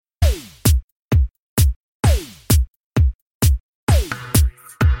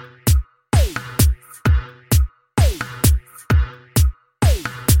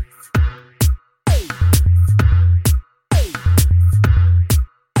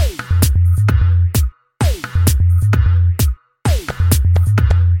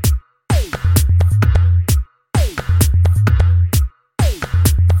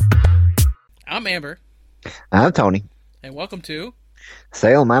Amber, I'm Tony. and welcome to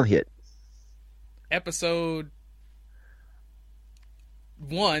Salem, I'm hit. episode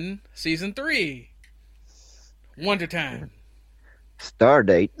 1, season 3, Wonder Time. Star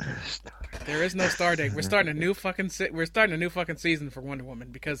date. There is no star date. We're starting a new fucking season for Wonder Woman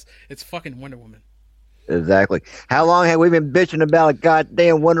because it's fucking Wonder Woman. Exactly. How long have we been bitching about a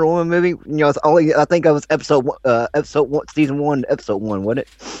goddamn Wonder Woman movie? You know, it's only I think it was episode one, season one, episode one, wasn't it?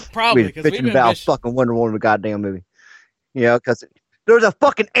 Probably We because been we've bitching been about fucking Wonder Woman goddamn movie. You know, because there's a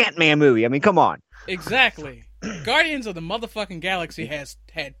fucking Ant-Man movie. I mean, come on. exactly. Guardians of the motherfucking Galaxy has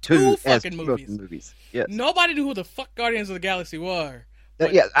had two fucking movies. Yes. Nobody knew who the fuck Guardians of the Galaxy were.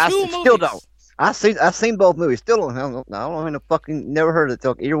 Yeah, I two still movies. don't. I've seen both movies. Still don't. I don't know. Fucking never heard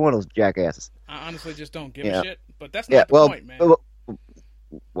of either one of those jackasses. I honestly just don't give Yeah. a shit. But that's not the point, man.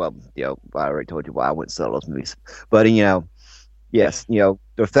 Well, you know, I already told you why I wouldn't sell those movies. But you know, yes, you know,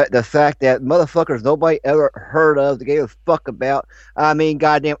 the fact that motherfuckers nobody ever heard of, they gave a fuck about. I mean,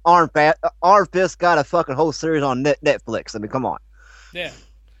 goddamn, Arm Fist got a fucking whole series on Netflix. I mean, come on. Yeah.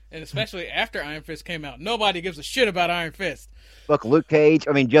 And especially after Iron Fist came out, nobody gives a shit about Iron Fist. Fuck Luke Cage.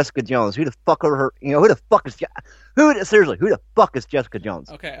 I mean, Jessica Jones. Who the fuck ever heard? You know, who the fuck is seriously? Who the fuck is Jessica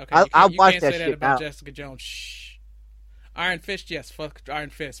Jones? Okay. I You watched can't that say shit that about now. Jessica Jones. Shh. Iron Fist, yes, fuck Iron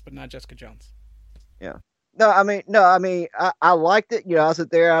Fist, but not Jessica Jones. Yeah. No, I mean, I liked it. You know, I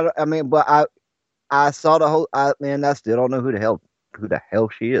sit there. I mean, but I saw the whole. I still don't know who the hell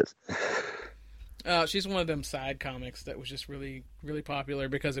she is. She's one of them side comics that was just really, really popular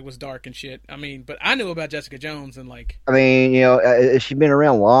because it was dark and shit. I mean, but I knew about Jessica Jones and like. I mean, you know, has she been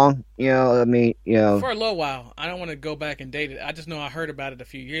around long? You know, I mean, you know, for a little while. I don't want to go back and date it. I just know I heard about it a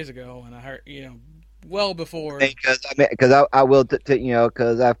few years ago, and I heard, well before. Because I will, you know,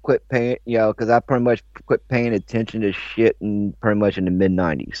 because I've quit paying, you know, because I pretty much quit paying attention to shit in pretty much in the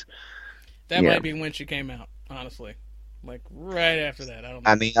mid-90s. That might be when she came out, honestly. Like right after that, I don't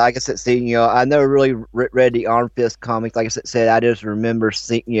know. I mean, like I said, you know, I never really read the Arm Fist comics. Like I said, I just remember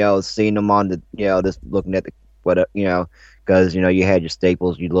seeing them on the, you know, just looking at you know, because you know you had your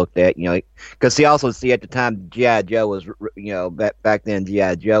staples you looked at, you know, because at the time GI Joe was, you know, back then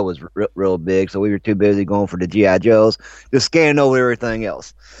GI Joe was real big, so we were too busy going for the GI Joes, just scanning over everything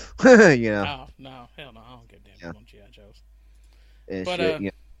else, you know. Oh no, hell no, I don't give a damn about GI Joes. And but shit,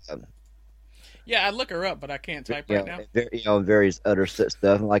 you know, yeah, I look her up, but I can't type right now. You know, various other stuff.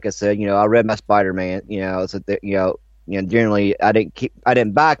 And like I said, you know, I read my Spider-Man. You know, so that you know, generally I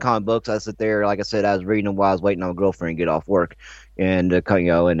didn't buy comic books. I sit there, like I said, I was reading them while I was waiting on my girlfriend to get off work, and you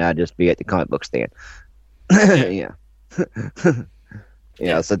know, and I'd just be at the comic book stand. Yeah. You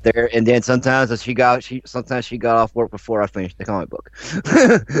know, sit there, and then sometimes she got off work before I finished the comic book.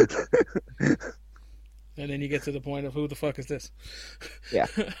 And then you get to the point of who the fuck is this? Yeah.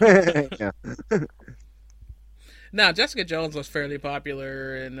 Yeah. Now, Jessica Jones was fairly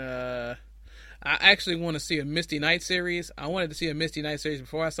popular, and I actually want to see a Misty Knight series. I wanted to see a Misty Knight series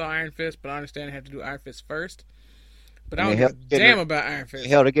before I saw Iron Fist, but I understand I have to do Iron Fist first. But I don't give a damn about Iron Fist.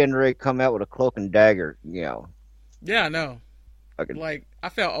 Hell, they're getting ready to come out with a Cloak and Dagger, you know. Yeah, I know. Okay. Like, I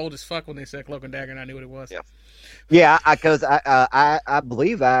felt old as fuck when they said Cloak and Dagger, and I knew what it was. Yeah, because I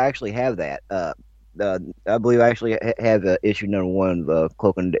believe I actually have that. I believe I actually have issue number 1 of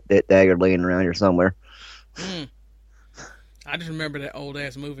Cloak and Dagger laying around here somewhere. I just remember that old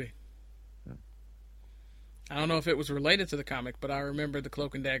ass movie. I don't know if it was related to the comic, but I remember the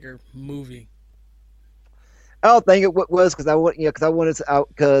Cloak and Dagger movie. I don't think it was because I wanted to,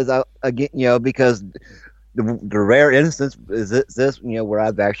 because again, you know, because the rare instance is this, you know, where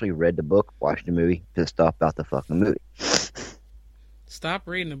I've actually read the book, watched the movie, pissed off about the fucking movie. Stop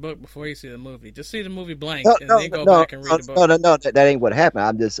reading the book before you see the movie. Just see the movie blank and then go back and read the book. No, that ain't what happened.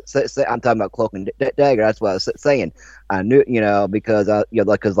 I'm just I'm talking about Cloak and Dagger. That's what I was saying. I knew, you know, because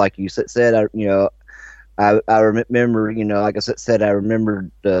like you said, you know, I remember, you know, like I said, I remembered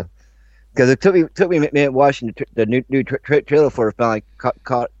because it took me a minute watching the new trailer for it. Finally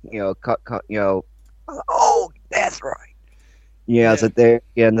caught, you know, oh, that's right. Yeah, so there,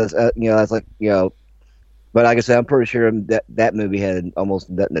 and this, you know, that's like, you know. But like I said, I'm pretty sure that movie had almost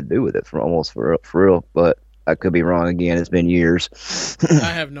nothing to do with it, for real. But I could be wrong again. It's been years.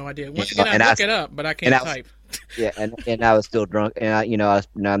 I have no idea. Once again, I look it up, but I can't type. Yeah, and I was still drunk, and you know,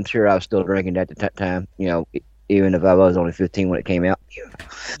 I'm sure I was still drinking at the time. You know, even if I was only 15 when it came out.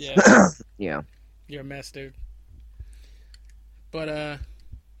 Yeah. Yeah. You're a mess, dude. But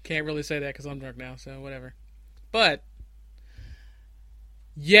can't really say that because I'm drunk now, so whatever. But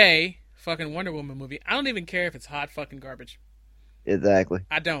yay. Fucking Wonder Woman movie. I don't even care if it's hot fucking garbage. Exactly.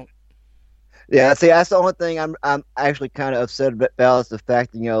 I don't. Yeah, see, that's the only thing I'm actually kind of upset about is the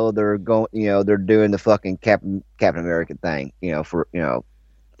fact that they're going, they're doing the fucking Captain America thing, for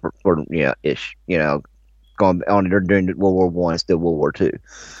for ish, going on. They're doing World War I, still World War II.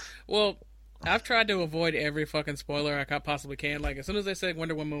 Well, I've tried to avoid every fucking spoiler I possibly can. Like, as soon as they say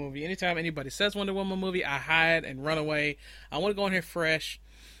Wonder Woman movie, anytime anybody says Wonder Woman movie, I hide and run away. I want to go in here fresh.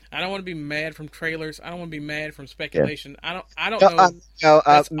 I don't want to be mad from trailers. I don't want to be mad from speculation. Yeah. I don't know.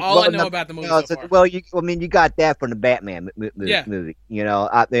 That's all I know about the movie so far. Well, you got that from the Batman movie. I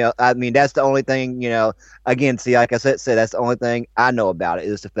mean, that's the only thing. Again, see, like I said, that's the only thing I know about it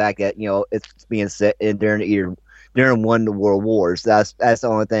is the fact that it's being set in during one of the world wars. That's the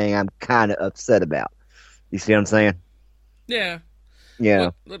only thing I'm kind of upset about. You see what I'm saying? Yeah.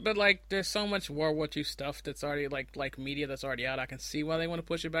 Yeah. But like, there's so much World War II stuff that's already like media that's already out. I can see why they want to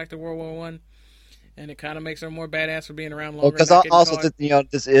push it back to World War One, and it kind of makes her more badass for being around longer. Because also,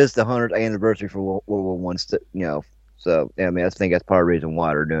 this is the 100th anniversary for World War One. So I mean, I think that's part of the reason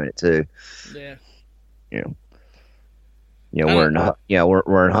why they're doing it too. Yeah. We're in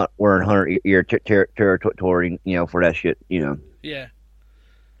 100-year territory. For that shit. Yeah.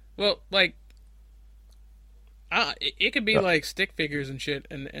 Well, like. It could be like stick figures and shit,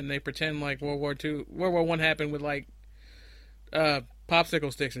 and they pretend like World War One happened with like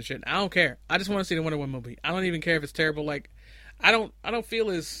popsicle sticks and shit. I don't care. I just want to see the Wonder Woman movie. I don't even care if it's terrible. Like, I don't feel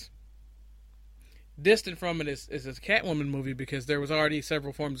as distant from it as a Catwoman movie because there was already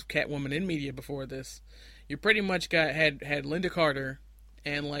several forms of Catwoman in media before this. You pretty much had Linda Carter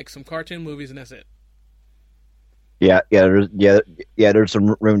and like some cartoon movies, and that's it. There's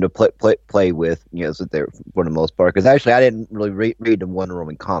some room to play with, so there for the most part. Because actually, I didn't really read the Wonder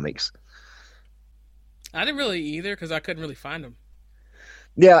Woman comics. I didn't really either because I couldn't really find them.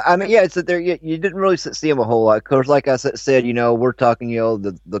 Yeah, I mean, it's that there. You didn't really see them a whole lot. Because, like I said, we're talking,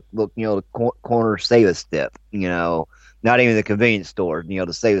 the corner save-a step. Not even the convenience store.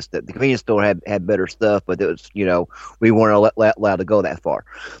 The save-a step. The convenience store had better stuff, but it was, we weren't allowed to go that far.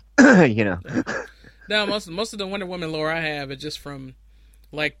 No, most of the Wonder Woman lore I have is just from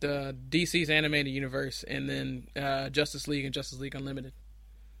like the DC's animated universe, and then Justice League and Justice League Unlimited.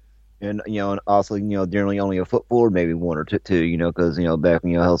 And and also generally only a foot forward, maybe one or two, because back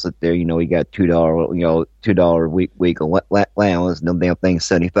when I'll sit there, we got $2 week allowance, no damn thing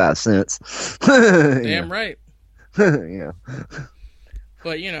 75 cents. Damn right. Yeah.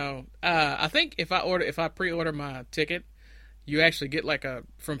 But I think if I pre-order my ticket, you actually get like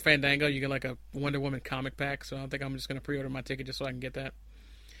from Fandango, you get like a Wonder Woman comic pack. So I think I'm just going to pre-order my ticket just so I can get that.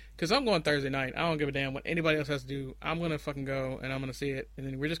 Because I'm going Thursday night. I don't give a damn what anybody else has to do. I'm going to fucking go and I'm going to see it. And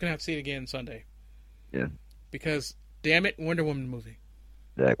then we're just going to have to see it again Sunday. Yeah. Because, damn it, Wonder Woman movie.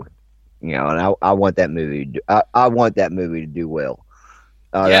 Exactly. And I want that movie. I want that movie to do well.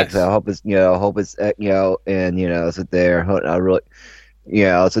 Yes. I hope it's, and, sit there. I really...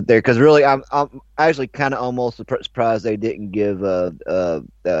 sit there because really, I'm actually kind of almost surprised they didn't give that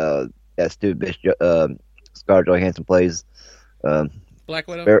stupid bitch Scarlett Johansson plays Black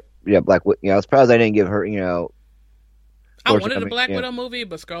Widow. Black Widow. I was surprised they didn't give her. I wanted a Black Widow movie,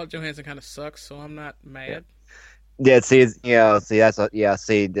 but Scarlett Johansson kind of sucks, so I'm not mad. Yeah, see, that's I'm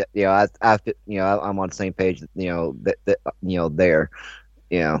on the same page. There.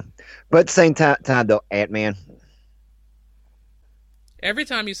 But at the same time though, Ant-Man. Every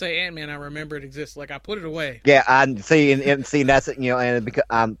time you say Ant-Man, I remember it exists. Like I put it away. Yeah, I see, and see that's and because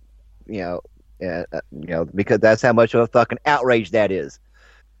I'm, because that's how much of a fucking outrage that is.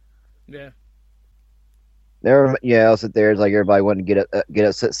 Yeah. There, sit there. It's like everybody wanting to get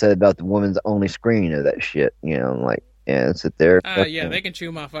upset about the woman's only screen of that shit. Sit there. Yeah, they can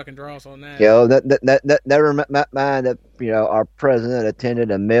chew my fucking draws on that. Never mind that. Our president attended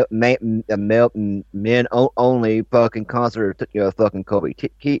a men only fucking concert. Fucking Kobe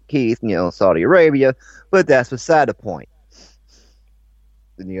Keith. Saudi Arabia, but that's beside the point.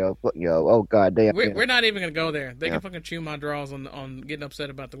 Oh goddamn. We're not even gonna go there. They can fucking chew my draws on getting upset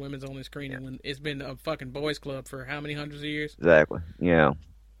about the women's only screening when it's been a fucking boys club for how many hundreds of years? Exactly. Yeah.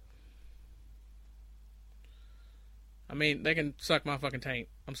 I mean, they can suck my fucking taint.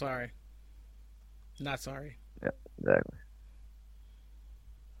 I'm sorry. Not sorry. Yeah, exactly.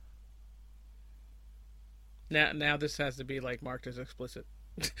 Now this has to be like marked as explicit.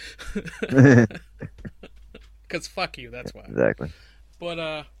 Because fuck you, that's why. Exactly.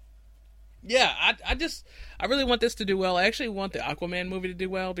 But yeah, I really want this to do well. I actually want the Aquaman movie to do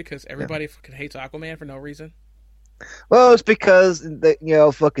well because everybody fucking hates Aquaman for no reason. Well, it's because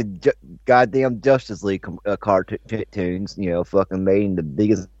fucking goddamn Justice League cartoons, fucking made him the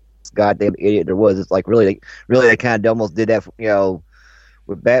biggest goddamn idiot there was. It's like really they kind of almost did that,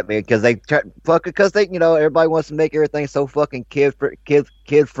 with Batman because they try fucking because they everybody wants to make everything so fucking kid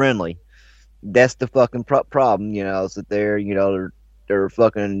friendly. That's the fucking problem, So they're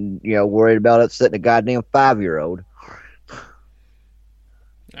fucking worried about upsetting a goddamn 5-year-old.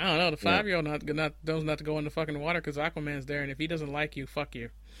 I don't know. The 5-year-old knows not to go in the fucking water because Aquaman's there, and if he doesn't like you, fuck you.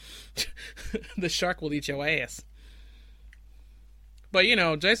 The shark will eat your ass. But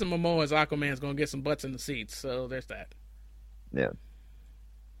Jason Momoa as Aquaman is gonna get some butts in the seats, so there's that. Yeah.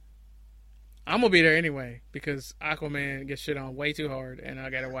 I'm gonna be there anyway because Aquaman gets shit on way too hard, and I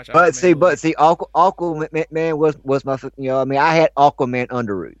gotta watch. But see, Aquaman was my I had Aquaman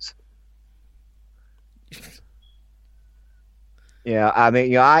underoos. Yeah,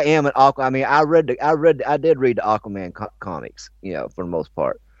 I am an Aquaman. I did read the Aquaman comics, for the most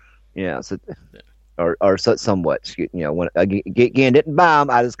part. So or somewhat, when again didn't buy them,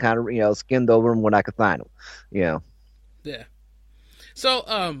 I just kind of skimmed over them when I could find them. Yeah. So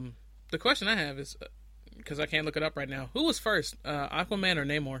the question I have is because I can't look it up right now. Who was first, Aquaman or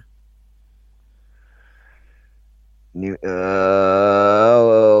Namor? Because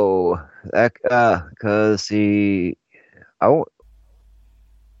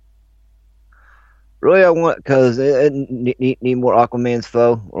I want because need more Aquaman's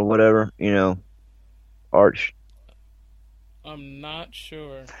foe or whatever, Arch. I'm not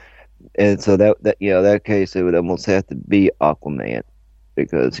sure. And so that case it would almost have to be Aquaman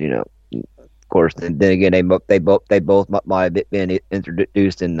because of course then again they both might have been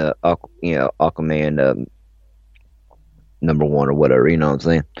introduced in the Aquaman number 1 or whatever, you know what I'm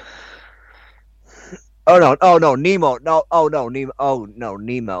saying? Oh no, Nemo.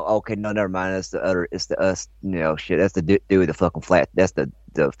 Nemo. Okay, no, never mind. It's the us. Shit. That's the dude with the fucking flat. That's the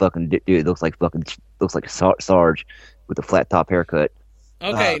fucking dude. Looks like Sarge with the flat top haircut.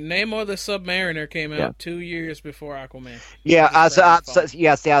 Okay, Namor the Submariner came out 2 years before Aquaman. Yeah, I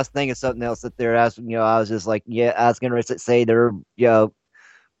was thinking something else that there. I was just like, I was gonna say they're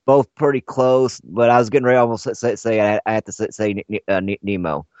both pretty close, but I was getting ready to almost say I had to say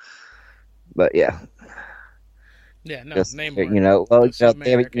Nemo, but yeah. Yeah, no, just, Namor.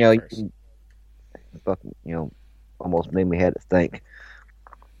 Fucking, almost made me had to think.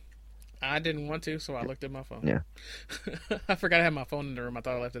 I didn't want to, so I looked at my phone. Yeah. I forgot I had my phone in the room. I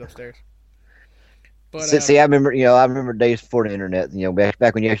thought I left it upstairs. But see, I remember days before the internet.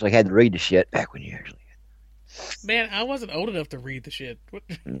 Back when you actually had to read the shit. Man, I wasn't old enough to read the shit.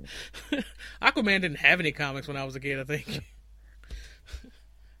 Aquaman didn't have any comics when I was a kid, I think.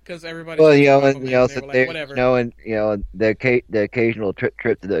 Because everybody. Well, whatever. And the occasional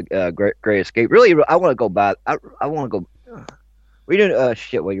trip to the Great Escape. Really, I want to go by. I want to go. We didn't.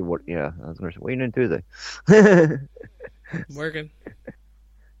 Shit. Well, I was going to say, what are you doing Tuesday? Working.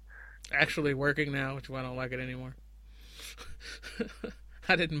 Actually working now, which is why I don't like it anymore.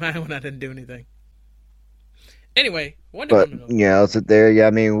 I didn't mind when I didn't do anything. Anyway, Wonder Woman. I'll sit there.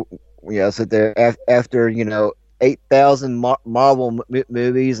 I'll sit there after 8,000 Marvel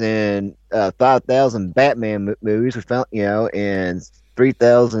movies and 5,000 Batman movies. We found, and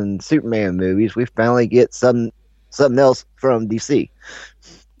 3,000 Superman movies. We finally get something else from DC.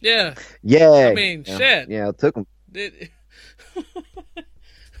 Yeah. Yeah. I mean, shit. It took them.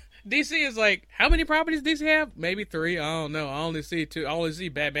 DC is like, how many properties does DC have? Maybe 3. I don't know. I only see 2. I only see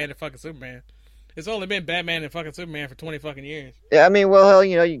Batman and fucking Superman. It's only been Batman and fucking Superman for 20 fucking years. Yeah, I mean, well, hell,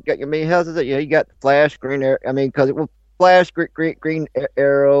 you got. How's it? You got Flash, Green Arrow. I mean, because Flash, Green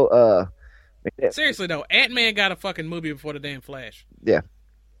Arrow. Seriously though, Ant-Man got a fucking movie before the damn Flash. Yeah.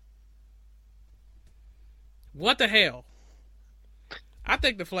 What the hell? I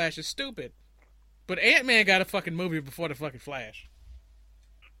think the Flash is stupid, but Ant-Man got a fucking movie before the fucking Flash.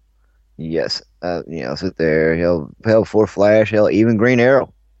 Yes, sit there. Hell, for Flash, hell, even Green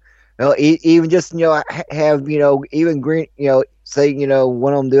Arrow. Well, even just have even Green say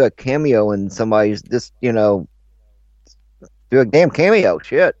one of them do a cameo and somebody's just do a damn cameo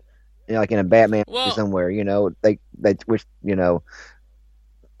shit like in a Batman somewhere they wish they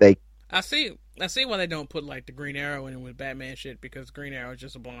I see why they don't put like the Green Arrow in with Batman shit because Green Arrow is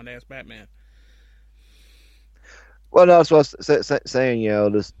just a blonde ass Batman. Well, no, that's what I was saying.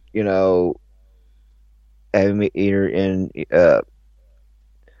 Just having me either in.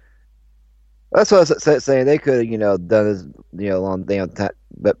 That's what I was saying. They could have, done this, a long damn time,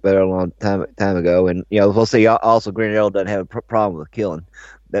 better a long time ago. And we'll see. Also, Green Arrow doesn't have a problem with killing.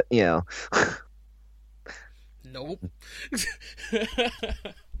 That Nope.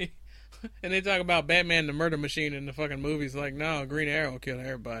 And they talk about Batman the murder machine in the fucking movies. Like, no, Green Arrow will kill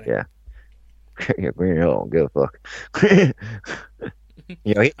everybody. Yeah. Green Arrow don't give a fuck.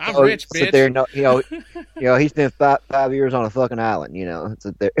 I'm rich, bitch. There, he spent 5 years on a fucking island.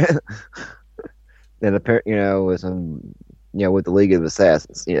 Sit there, and apparently, with some, with the League of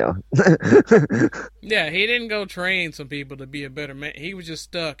Assassins. Yeah, he didn't go train some people to be a better man. He was just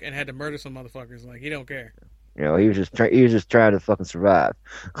stuck and had to murder some motherfuckers. Like, he don't care. He was just trying to fucking survive.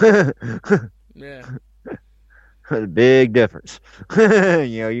 Yeah. A big difference.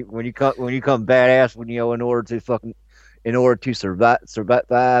 When you come badass, in order to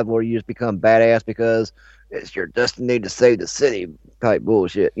survive, or you just become badass because it's your destiny to save the city type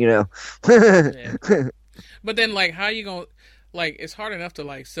bullshit. Yeah. But then, like, how you gonna, like, it's hard enough to,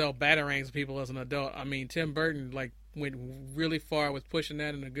 like, sell batarangs to people as an adult. I mean, Tim Burton, like, went really far with pushing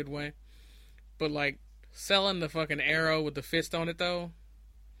that in a good way. But, like, selling the fucking arrow with the fist on it, though,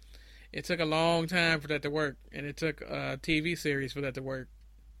 it took a long time for that to work. And it took a TV series for that to work.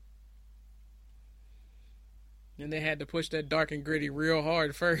 And they had to push that dark and gritty real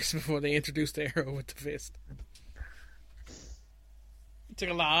hard first before they introduced the arrow with the fist. It took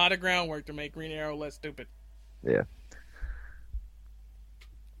a lot of groundwork to make Green Arrow less stupid. Yeah.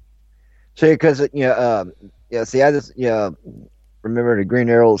 See, because see, I just remember the Green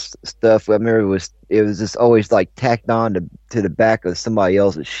Arrow stuff. I remember it was just always like tacked on to the back of somebody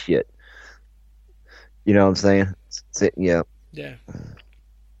else's shit. You know what I'm saying? Yeah.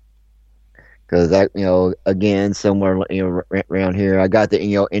 Because that, again, somewhere around here, I got the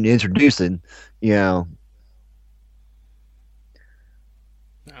in introducing, I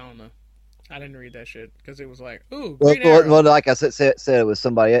don't know. I didn't read that shit because it was like, ooh, Green Arrow. Well, like I said it was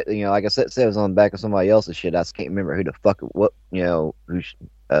somebody. Like I said it was on the back of somebody else's shit. I just can't remember who the fuck who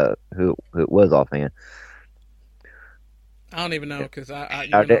it was offhand. I don't even know because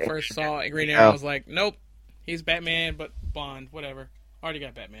when I first saw Green Arrow, I was like, nope, he's Batman, but blonde, whatever. Already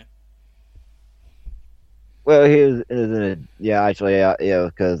got Batman. Well, he was in a, because I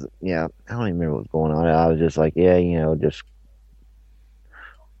don't even remember what was going on. I was just like, just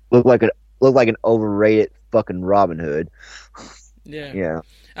looked like an overrated fucking Robin Hood. Yeah. Yeah.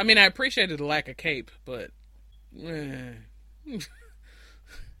 I mean, I appreciated the lack of cape, but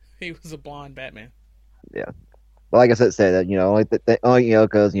he was a blonde Batman. Yeah. Well, like I said,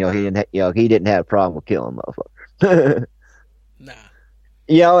 because he didn't have a problem with killing motherfuckers. Nah.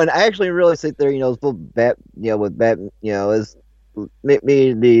 And I actually really sit there, with Bat, is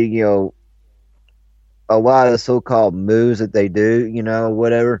maybe a lot of the so-called moves that they do,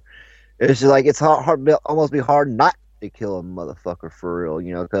 whatever. It's just like it's hard, almost be hard not to kill a motherfucker for real,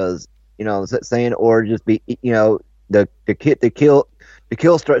 because saying, or just be, the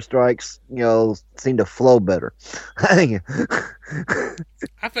kill strikes, seem to flow better. I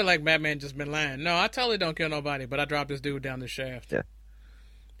feel like Batman just been lying. No, I totally don't kill nobody, but I dropped this dude down the shaft. Yeah.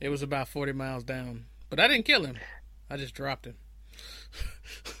 It was about 40 miles down. But I didn't kill him. I just dropped him.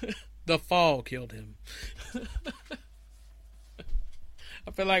 The fall killed him.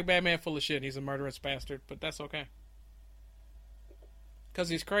 I feel like Batman full of shit. He's a murderous bastard, but that's okay. Because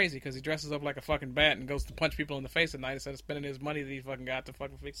he's crazy, because he dresses up like a fucking bat and goes to punch people in the face at night instead of spending his money that he fucking got to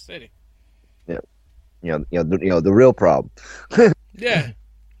fucking fix the city. Yeah. The real problem. Yeah.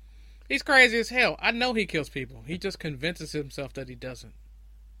 He's crazy as hell. I know he kills people. He just convinces himself that he doesn't.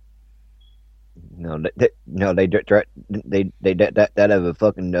 No, they have a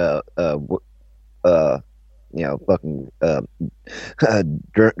fucking fucking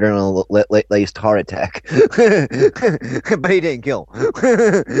adrenaline-laced heart attack, but he didn't kill him.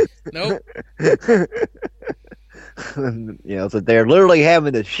 Nope. So they're literally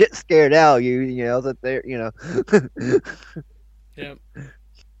having the shit scared out of you. That they're Yep.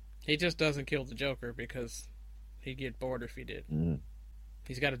 He just doesn't kill the Joker because he'd get bored if he did. Mm-hmm.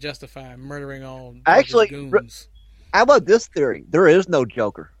 He's got to justify murdering all actually goons. How about this theory? There is no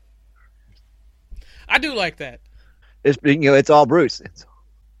Joker. I do like that. It's all Bruce.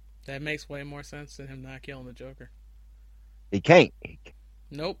 That makes way more sense than him not killing the Joker. He can't.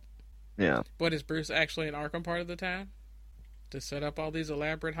 Nope. Yeah. But is Bruce actually in Arkham part of the time to set up all these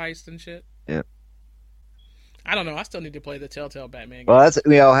elaborate heists and shit? Yeah. I don't know. I still need to play the Telltale Batman game. Well, that's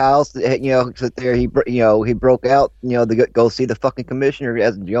how else sit there. He broke out to go see the fucking commissioner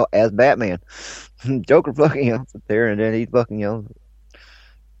as Batman. Joker fucking sit there, and then he fucking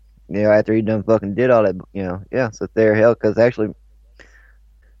after he done fucking did all that sit there because actually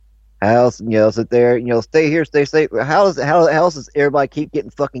how else sit there stay here, stay safe. How else does everybody keep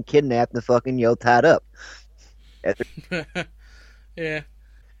getting fucking kidnapped and fucking tied up? Yeah.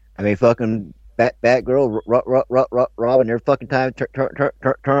 I mean fucking. Batgirl, Robin, every fucking time turn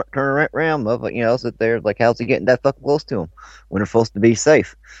around, sit there like how's he getting that fucking close to him when they're supposed to be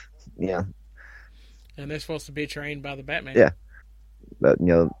safe? Yeah. And they're supposed to be trained by the Batman. Yeah. But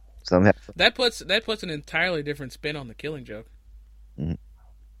some have. That puts an entirely different spin on The Killing Joke. Mm-hmm.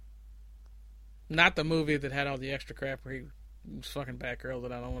 Not the movie that had all the extra crap where he was fucking Batgirl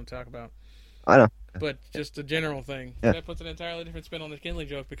that I don't want to talk about. I know. But just the general thing. Yeah. That puts an entirely different spin on The Killing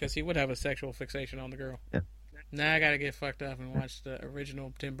Joke because he would have a sexual fixation on the girl. Yeah. Now I gotta get fucked up and watch the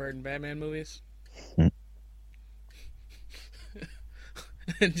original Tim Burton Batman movies. Mm-hmm.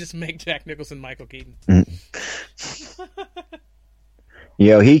 And just make Jack Nicholson Michael Keaton.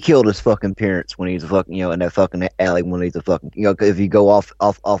 He killed his fucking parents when he's a fucking, in that fucking alley when he's a fucking, if you go off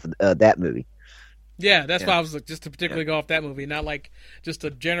that movie. Yeah, that's why I was like, just to particularly go off that movie, not like just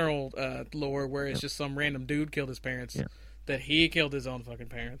a general lore where it's just some random dude killed his parents, that he killed his own fucking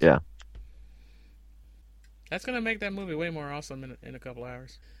parents. Yeah. That's going to make that movie way more awesome in a couple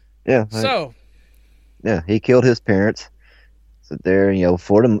hours. Yeah. So. Yeah, he killed his parents. So there,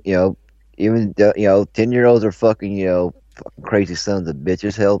 for them, even, 10-year-olds are fucking, fucking crazy sons of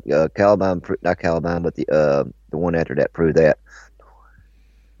bitches. Hell, Caliban, not Caliban, but the one after that proved that.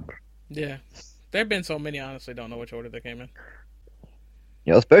 Yeah. There have been so many, I honestly don't know which order they came in.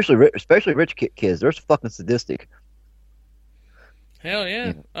 Especially rich kids. They're fucking sadistic. Hell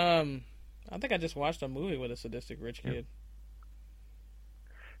yeah. I think I just watched a movie with a sadistic rich kid.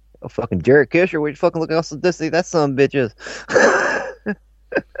 Oh, fucking Jared Kisher, we fucking look how sadistic that son of a bitch is.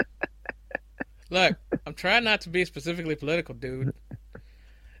 Look, I'm trying not to be specifically political, dude.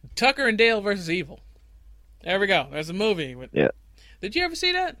 Tucker and Dale versus Evil. There we go. There's a movie. Yeah. Did you ever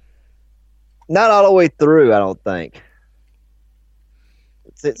see that? Not all the way through, I don't think.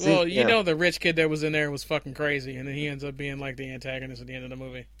 Well, you know the rich kid that was in there was fucking crazy, and then he ends up being like the antagonist at the end of the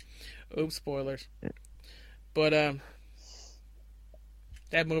movie. Oops, spoilers. Yeah. But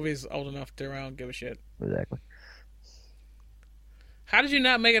that movie's old enough to I don't give a shit. Exactly. How did you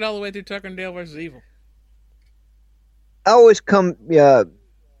not make it all the way through Tucker and Dale versus Evil? I always catch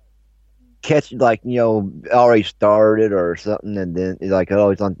already started or something, and then it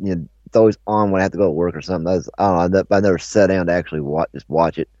always on. It's always on when I have to go to work or something. I don't know. I never sat down to actually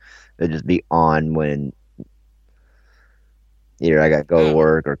watch it. It'd just be on when either I got to go to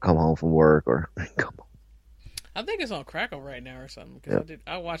work or come home from work or come home. I think it's on Crackle right now or something because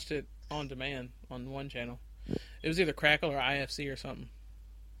I watched it on demand on one channel. It was either Crackle or IFC or something.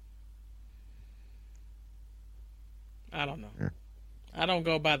 I don't know. Yeah. I don't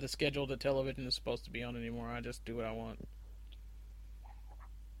go by the schedule that television is supposed to be on anymore. I just do what I want.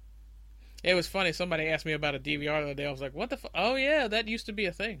 It was funny. Somebody asked me about a DVR the other day. I was like, what the fuck? Oh, yeah, that used to be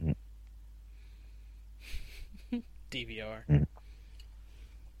a thing. DVR.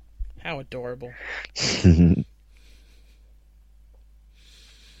 How adorable.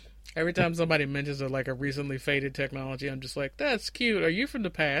 Every time somebody mentions a recently faded technology, I'm just like, that's cute. Are you from the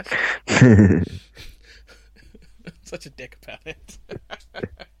past? Such a dick about it.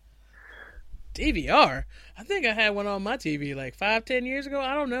 DVR? I think I had one on my TV 5-10 years ago.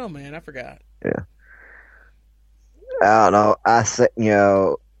 I don't know, man. I forgot. Yeah. I don't know. I say,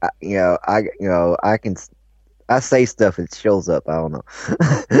 I say stuff, it shows up. I don't know.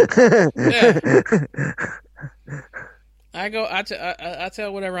 Yeah. I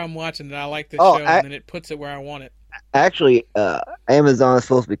tell whatever I'm watching that I like this show, and then it puts it where I want it. Actually, Amazon is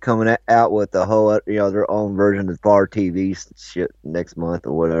supposed to be coming out with a whole, their own version of Fire TV shit next month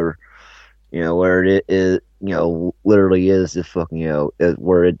or whatever. Where it is, literally is just fucking,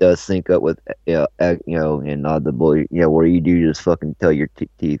 where it does sync up with, and not the boy, where you do just fucking tell your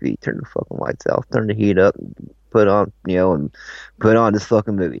TV, turn the fucking lights off, turn the heat up, put on, and put on this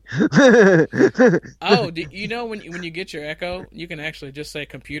fucking movie. Oh, when you get your Echo, you can actually just say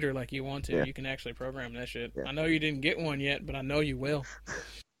computer like you want to. Yeah. You can actually program that shit. Yeah. I know you didn't get one yet, but I know you will.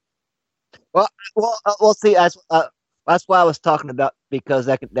 Well, see, that's why I was talking about, because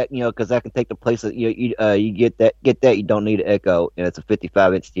that can take the place of you get that you don't need an Echo, and it's a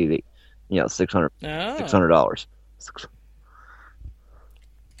 55-inch TV, $600.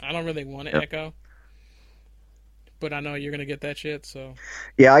 I don't really want an Echo, but I know you're gonna get that shit. So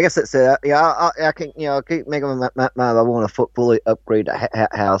yeah, I guess that's it. Yeah, I can keep making my mind. I want to fully upgrade the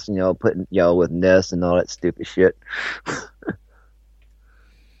house, putting with Nest and all that stupid shit.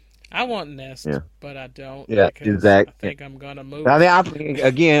 I want Nest, but I don't. Yeah, exactly. I think I'm gonna move. I mean,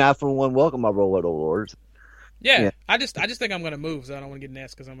 I for one welcome my Roller Lords. Yeah, I just think I'm gonna move, so I don't want to get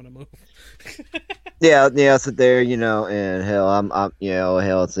Nest because I'm gonna move. yeah. So there, and hell,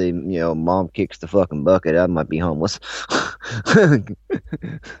 hell, see, mom kicks the fucking bucket, I might be homeless.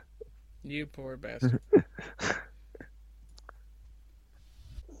 You poor bastard.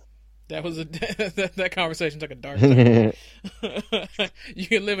 That was that conversation took a dark turn. You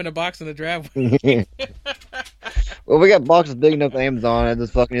can live in a box in the driveway. Well, we got boxes big enough for Amazon. I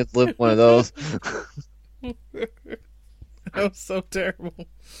just fucking just live one of those. That was so terrible.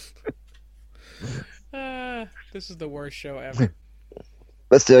 This is the worst show ever.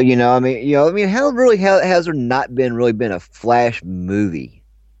 But still, has there not been a Flash movie?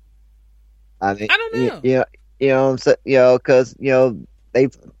 I mean, I don't know.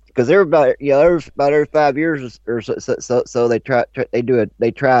 because they're about every 5 years or so they try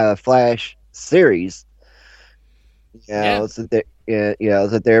a Flash series. So that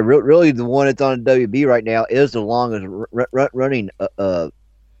they're really the one that's on WB right now is the longest running. So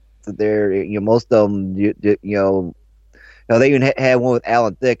they're most of them they even had one with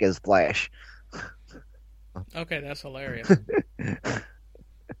Alan Thicke as Flash. Okay, that's hilarious.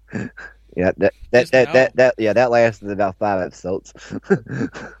 Yeah, that lasted about 5 episodes.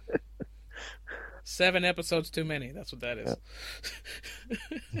 7 episodes too many. That's what that is.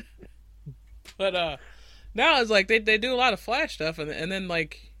 Yeah. But now it's like they do a lot of Flash stuff, and then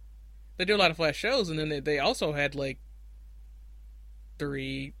like they do a lot of Flash shows, and then they also had like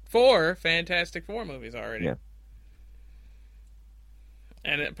 4 Fantastic Four movies already. Yeah.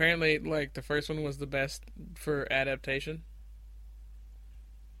 And apparently, like, the first one was the best for adaptation,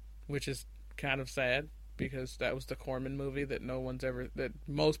 which is kind of sad because that was the Corman movie that that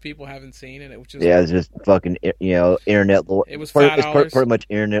most people haven't seen, and it was just it's just fucking internet lore. It was $5. It's pretty much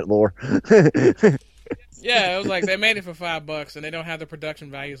internet lore. Yeah, it was like they made it for $5, and they don't have the production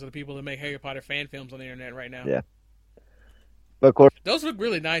values of the people that make Harry Potter fan films on the internet right now. Yeah, but of course those look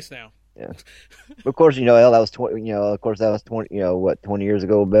really nice now. Yeah, of course that was 20. Of course that was 20. 20 years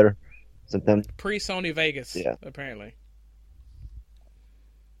ago, better. Sometime pre Sony Vegas. Yeah, apparently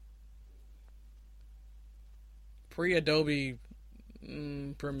pre Adobe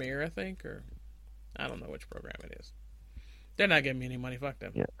Premiere, I think, or I don't know which program it is. They're not giving me any money. Fuck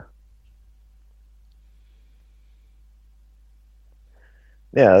them. Yeah.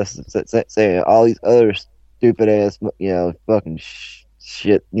 Yeah, that's saying all these other stupid ass, fucking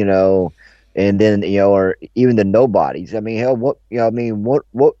shit, and then or even the nobodies. I mean, hell, what you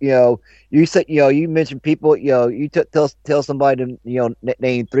said, you mentioned people, you tell somebody to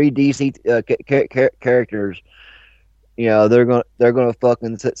name 3 DC characters, they're gonna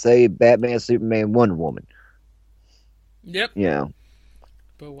fucking say Batman, Superman, Wonder Woman. Yep. Yeah.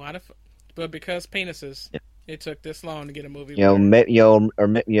 But because penises. Yeah. It took this long to get a movie. Or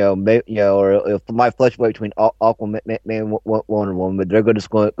if might fluctuate between Aquaman, Wonder Woman, but they're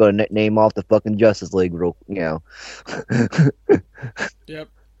just going to name off the fucking Justice League, Yep.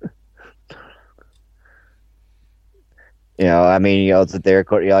 I mean, that they're,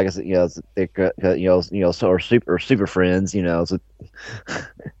 like I said, they're, so super friends, so,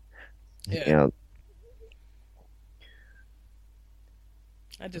 yeah.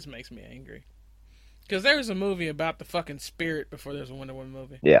 That just makes me angry. Because there was a movie about the fucking Spirit before there's a Wonder Woman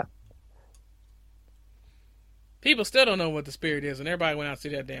movie. Yeah. People still don't know what the Spirit is, and everybody went out to see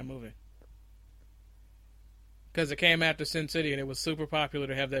that damn movie. Because it came after Sin City, and it was super popular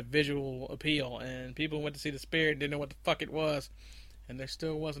to have that visual appeal, and people went to see the Spirit and didn't know what the fuck it was, and there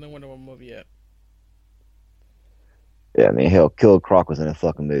still wasn't a Wonder Woman movie yet. Yeah, I mean, hell, Killer Croc was in a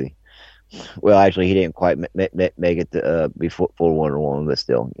fucking movie. Well, actually, he didn't quite make it to, before Wonder Woman, but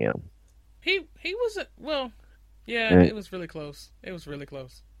still, He wasn't, well, yeah, it was really close. It was really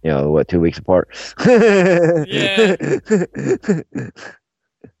close. 2 weeks apart? Yeah.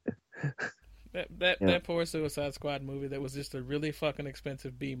 That poor Suicide Squad movie that was just a really fucking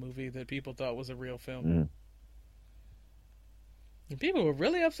expensive B movie that people thought was a real film. Mm-hmm. And people were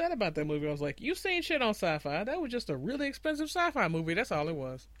really upset about that movie. I was like, you seen shit on Sci-Fi. That was just a really expensive Sci-Fi movie. That's all it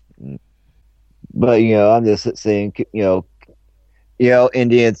was. But, I'm just saying,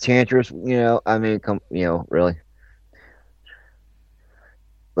 Indian Enchantress, I mean, really.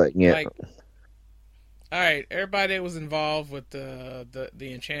 But, like, all right, everybody that was involved with the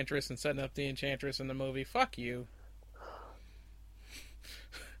Enchantress and setting up the Enchantress in the movie, fuck you.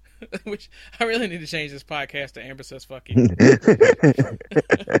 Which, I really need to change this podcast to Amber Says Fuck You.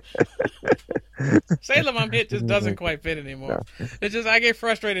 Salem I'm Hit just doesn't quite fit anymore. No. It's just, I get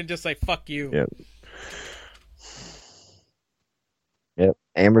frustrated and just say, fuck you. Yep. Yep.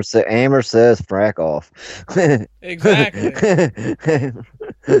 Amber says frack off. Exactly.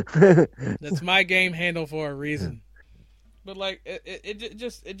 That's my game handle for a reason. But like it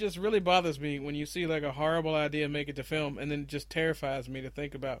just really bothers me when you see like a horrible idea make it to film, and then it just terrifies me to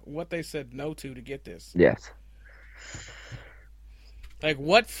think about what they said no to get this. Yes. Like,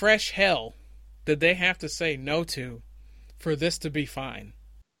 what fresh hell did they have to say no to for this to be fine?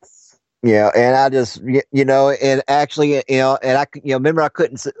 Yeah, and I just and actually and remember I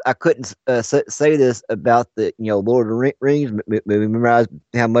couldn't say this about the Lord of the Rings movie. Remember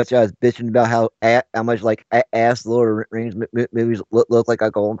how much I was bitching about how much like ass Lord of the Rings movies look like I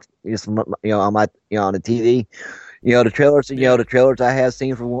go on on my on the TV. The trailers Yeah. the trailers I have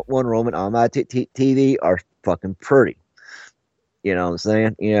seen for Wonder Woman on my TV are fucking pretty. You know what I'm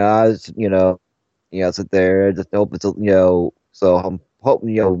saying? I was sit there just hope it's so I'm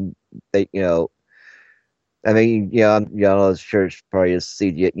hoping they I mean, I'm sure it's probably just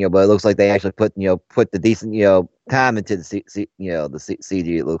CG, but it looks like they actually put the decent, time into the the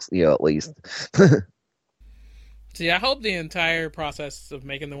CG. It looks, at least. See, I hope the entire process of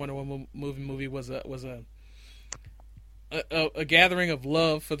making the Wonder Woman movie was a gathering of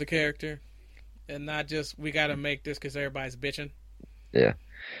love for the character, and not just we got to make this because everybody's bitching. Yeah.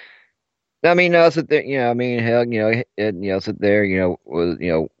 I mean, sit there, I mean, hell, sit there,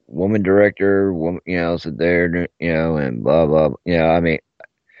 with, woman director, woman, sit there, and blah blah. I mean,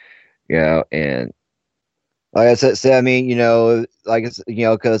 and like I said, I mean, like it's,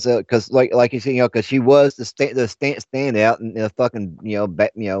 because like you said, because she was the standout in the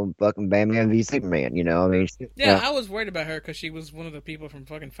fucking, fucking Batman v Superman. I mean, Yeah, I was worried about her because she was one of the people from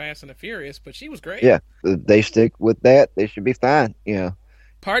fucking Fast and the Furious, but she was great. yeah, if they stick with that, they should be fine.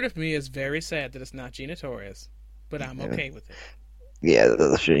 Part of me is very sad that it's not Gina Torres, but I'm Yeah, okay with it.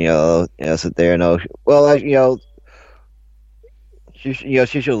 sit there and well, she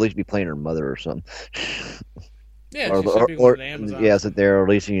should at least be playing her mother or something. Yeah, she should be one of the Yeah, Amazons. sit there, or at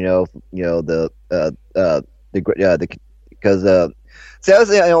least the because see,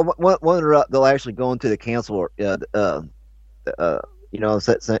 I was one of they'll actually go into the council or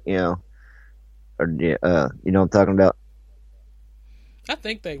or what I'm talking about. I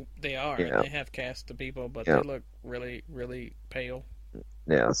think they are, and Yeah, they have cast the people, but yeah, they look really really pale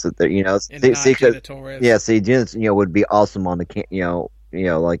yeah. Sit there, and not cause, Gina yeah, Torres. see, Jen, would be awesome on the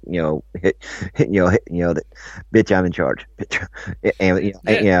like the bitch, I'm in charge, bitch, and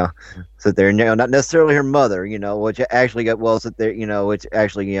Yeah, sit there, not necessarily her mother, which actually got well, sit there, which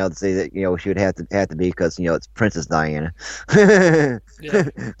actually, say that, she would have to be because it's Princess Diana. yeah,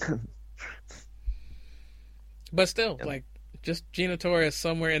 but still, like just Gina Torres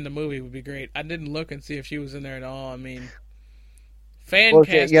somewhere in the movie would be great. I didn't look and see if she was in there at all. I mean, fan Well,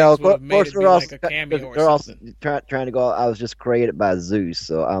 castings would have of made course it be like a cameo or they're also something. trying to go. I was just created by Zeus,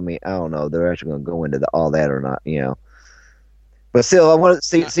 so I mean, I don't know. They're actually going to go into all that or not. But still, I want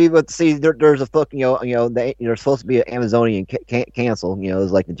to Uh, see. There's a fucking there's supposed to be an Amazonian cancel.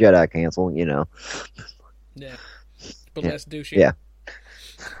 It's like the Jedi cancel. yeah, but Yeah, less douchey. yeah,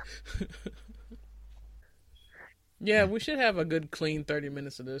 Yeah, we should have a good clean 30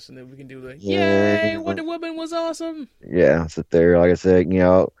 minutes of this, and then we can do the yay yeah, Wonder Woman was awesome. yeah. Sit there, like I said,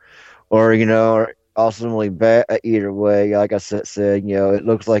 or ultimately bad. Either way, like I said, it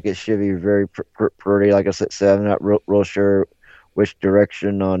looks like it should be very pretty. Like I said, I'm not real sure which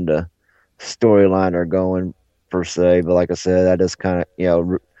direction on the storyline are going per se, but like I said, I just kind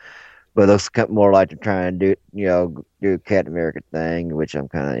of but it looks more like they're trying to do Captain America thing, which I'm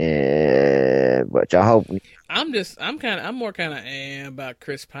kind of which I hope. I'm more kind of about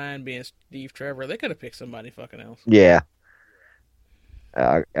Chris Pine being Steve Trevor. They could have picked somebody fucking else. Yeah,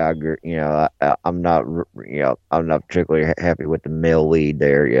 I agree. I'm not I'm not particularly happy with the male lead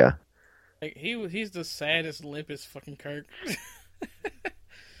there. Yeah. Like he's the saddest, limpest fucking Kirk.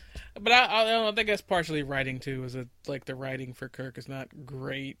 But I don't know, I think that's partially writing too. Is it like the writing for Kirk is not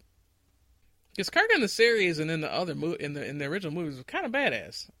great? Because Kirk in the series and in the other in the original movies was kind of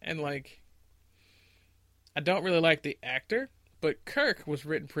badass, and like I don't really like the actor, but Kirk was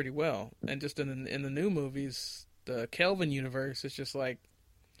written pretty well. And just in the new movies, the Kelvin universe, it's just like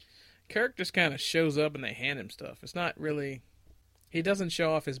Kirk just kind of shows up and they hand him stuff. It's not really he doesn't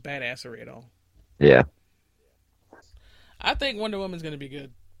show off his badassery at all. Yeah. I think Wonder Woman's going to be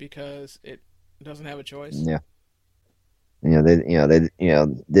good because it doesn't have a choice. Yeah. They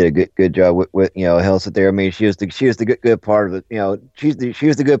did a good job with Hell sit there. I mean, she was the good part of it. She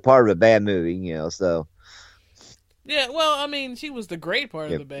was the good part of a bad movie. So Yeah, well, I mean, she was the great part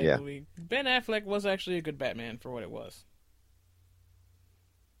of yeah, the bad yeah, movie. Ben Affleck was actually a good Batman for what it was.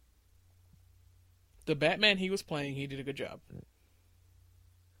 The Batman he was playing, he did a good job.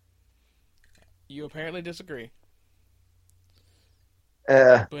 You apparently disagree.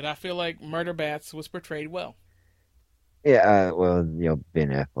 uh, But I feel like Murder Bats was portrayed well. yeah. Well, Ben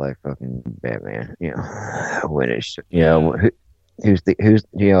Affleck, fucking Batman. When it's Yeah. who's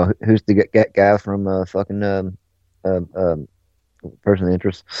the guy from fucking person of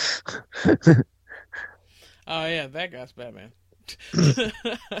interest. Oh, yeah, that guy's Batman.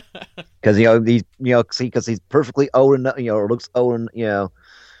 Because these because he's perfectly old enough, or looks old, and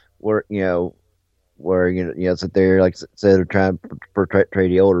where sit there like said they're trying to portray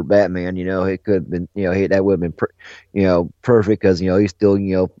the older Batman. It could have been that would have been perfect because he's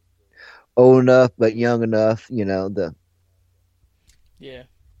still old enough but young enough. Yeah.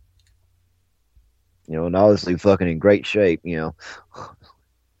 And obviously fucking in great shape. Yeah,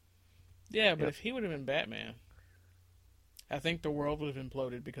 but if he would have been Batman, I think the world would have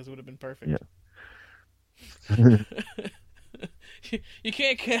imploded because it would have been perfect. Yeah. You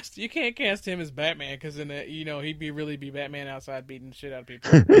can't cast him as Batman because then he'd really be Batman outside beating the shit out of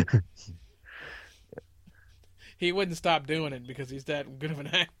people. He wouldn't stop doing it because he's that good of an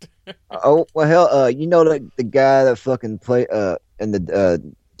actor. Oh well, hell, the guy that fucking played in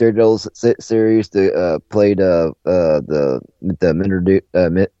the Daredevil series, played the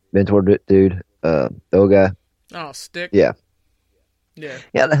mentor dude, the old guy. Oh, Stick. Yeah. Yeah.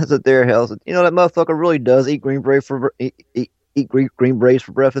 Yeah, that's what they're hell. That motherfucker really does eat green berets green berets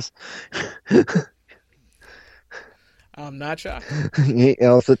for breakfast. I'm not shocked.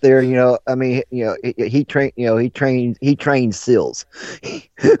 Sit there. I mean, he trains SEALs.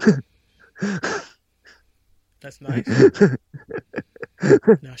 That's nice.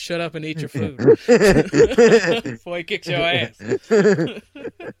 Now shut up and eat your food before he kicks your ass.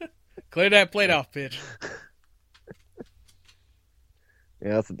 Clear that plate off, bitch.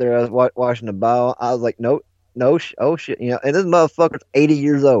 Sit there. I was watching the ball. I was like, no, oh shit, and this motherfucker's 80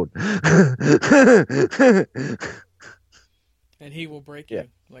 years old. And he will break you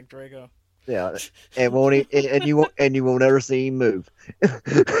like Drago. Yeah, and you won't never see him move. Nope.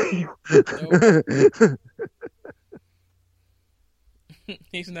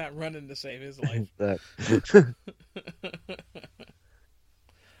 He's not running to save his life.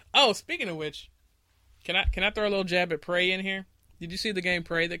 Oh, speaking of which, can I throw a little jab at Prey in here? Did you see the game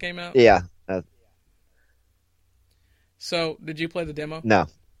Prey that came out? Yeah. So, did you play the demo? No.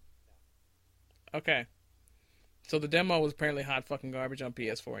 Okay. So the demo was apparently hot fucking garbage on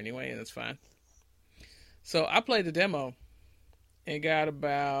PS4 anyway, and it's fine. So I played the demo and got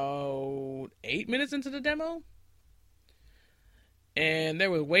about 8 minutes into the demo, and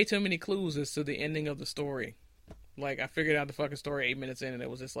there were way too many clues as to the ending of the story. Like, I figured out the fucking story 8 minutes in, and it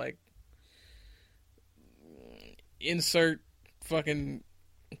was just like, insert fucking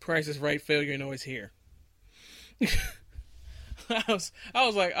Price is Right failure noise here. I was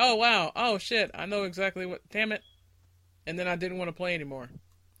like, oh wow, oh shit, I know exactly what, damn it. And then I didn't want to play anymore.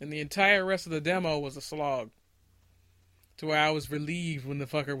 And the entire rest of the demo was a slog. To where I was relieved when the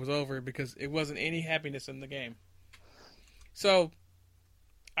fucker was over because it wasn't any happiness in the game. So,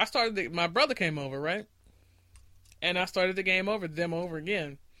 my brother came over, right? And I started the demo over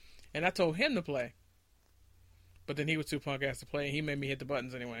again. And I told him to play. But then he was too punk ass to play, and he made me hit the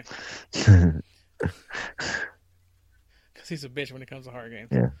buttons anyway. Because he's a bitch when it comes to horror games.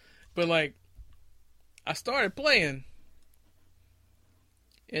 Yeah. But, like, I started playing.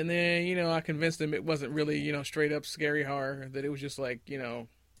 And then, I convinced him it wasn't really, straight up scary horror. That it was just like,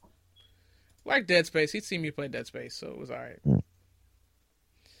 like Dead Space. He'd seen me play Dead Space, so it was alright.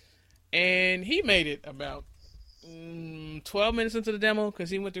 And he made it about 12 minutes into the demo because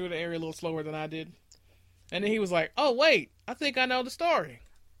he went through the area a little slower than I did. And then he was like, oh, wait, I think I know the story.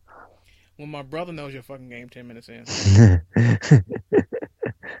 Well, my brother knows your fucking game 10 minutes in.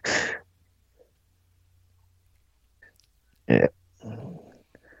 Yeah.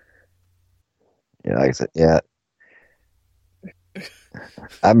 Yeah, like I said, yeah.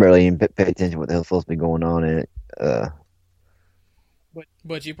 I barely even pay attention to what the hell's supposed to be going on in it.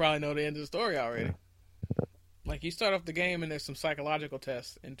 But you probably know the end of the story already. Like, you start off the game and there's some psychological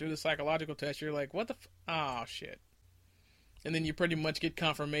tests. And through the psychological test, you're like, what the oh, shit. And then you pretty much get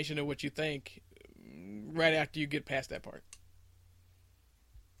confirmation of what you think right after you get past that part.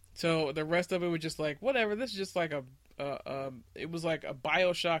 So the rest of it was just like, whatever, this is just like it was like a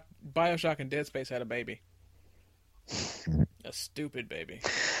Bioshock and Dead Space had a baby. A stupid baby.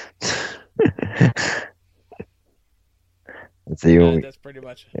 That's pretty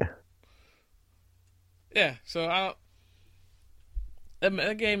much it. Yeah, so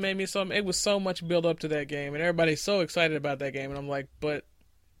that game made me it was so much build up to that game, and everybody's so excited about that game, and I'm like, but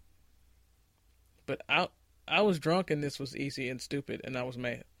I was drunk and this was easy and stupid, and I was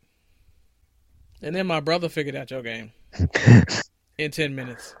mad. And then my brother figured out your game in 10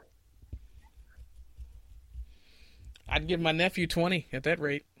 minutes. I'd give my nephew 20 at that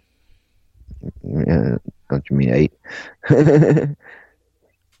rate. Yeah, don't you mean 8?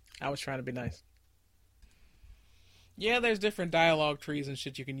 I was trying to be nice. Yeah, there's different dialogue trees and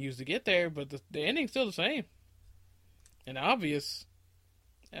shit you can use to get there, but the ending's still the same. and obvious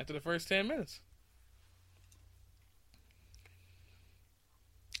after the first 10 minutes.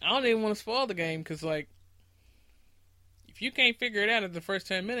 I don't even want to spoil the game because, like, if you can't figure it out in the first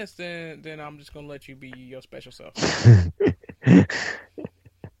 10 minutes, then I'm just going to let you be your special self.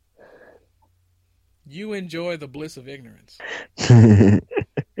 You enjoy the bliss of ignorance.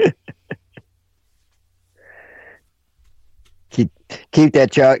 Keep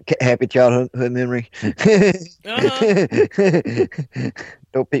that happy childhood memory.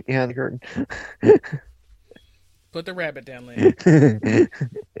 Don't peek behind the curtain. Put the rabbit down, Lynn.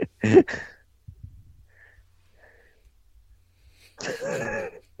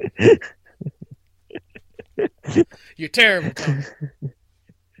 You're terrible, Tony.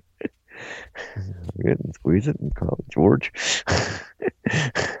 Good and squeeze it and call it George.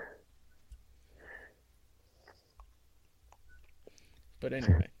 But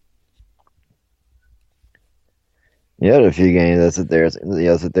anyway. Yeah, a few games I sit there,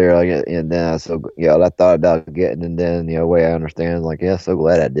 like, and then I I thought about getting, and then the way I understand, like, yeah, so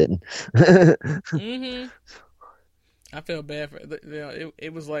glad I didn't. I felt bad for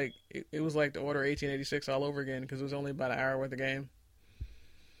it was like the Order 1886 all over again because it was only about an hour worth of game,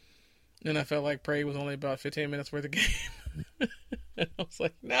 and I felt like Prey was only about 15 minutes worth of game. And I was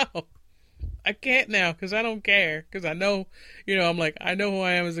like, no, I can't now because I don't care because I know, I'm like, I know who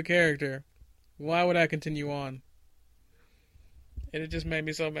I am as a character. Why would I continue on? And it just made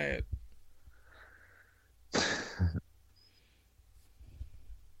me so mad.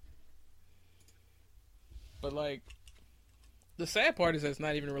 But, like, the sad part is that it's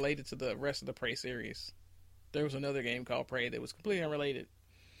not even related to the rest of the Prey series. There was another game called Prey that was completely unrelated.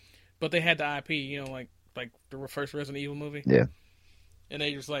 But they had the IP, like the first Resident Evil movie. Yeah. And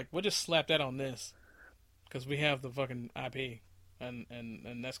they just like, we'll just slap that on this. Because we have the fucking IP. And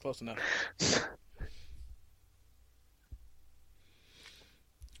that's close enough.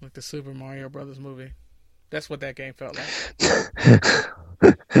 Like the Super Mario Brothers movie. That's what that game felt like.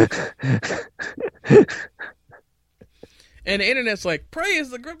 And the internet's like, Prey is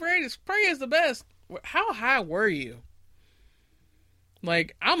the greatest. Prey is the best. How high were you?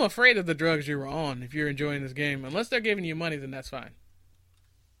 Like, I'm afraid of the drugs you were on if you're enjoying this game. Unless they're giving you money, then that's fine.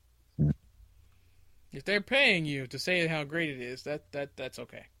 If they're paying you to say how great it is, that's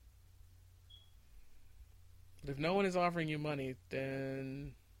okay. But if no one is offering you money,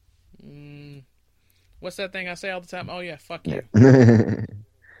 then what's that thing I say all the time? Oh yeah, fuck you.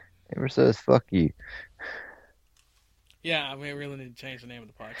 Ever says fuck you. Yeah, I mean, I really need to change the name of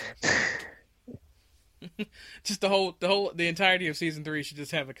the podcast. Just the entirety of season 3 should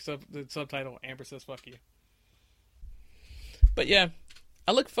just have the subtitle Amber says fuck you. But yeah,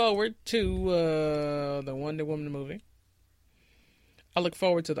 I look forward to the Wonder Woman movie. I look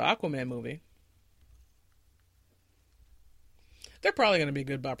forward to the Aquaman movie. They're probably going to be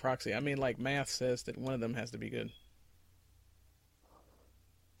good by proxy. I mean, like, math says that one of them has to be good.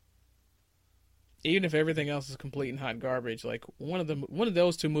 Even if everything else is complete and hot garbage, like, one of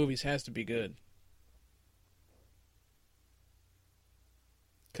those two movies has to be good.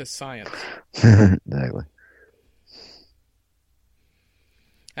 Because science. Exactly.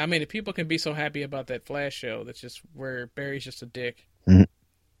 I mean, if people can be so happy about that Flash show that's just where Barry's just a dick. Mm-hmm.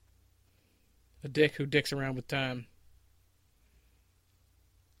 A dick who dicks around with time.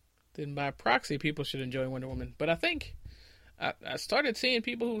 Then by proxy, people should enjoy Wonder Woman. But I think I started seeing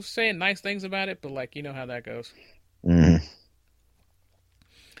people who saying nice things about it, but, like, you know how that goes. Mm-hmm.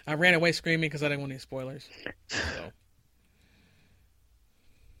 I ran away screaming because I didn't want any spoilers. So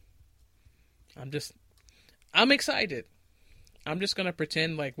I'm excited. I'm just going to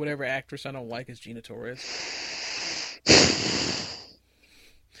pretend like whatever actress I don't like is Gina Torres.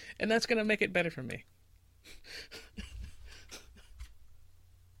 And that's going to make it better for me.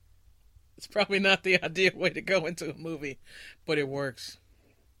 It's probably not the ideal way to go into a movie, but it works.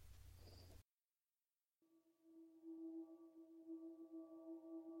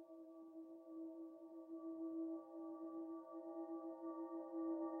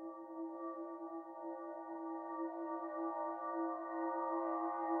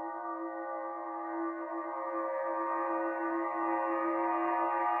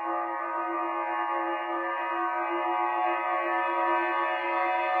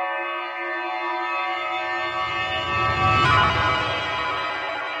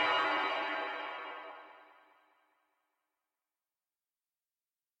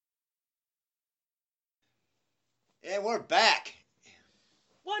 And we're back.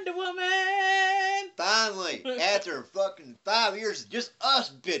 Wonder Woman! Finally, after fucking 5 years of just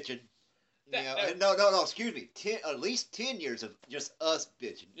us bitching. No, excuse me. At least 10 years of just us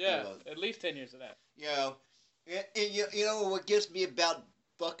bitching. Yeah, at least 10 years of that. And you know what gets me about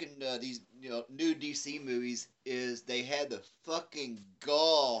fucking these new DC movies is they had the fucking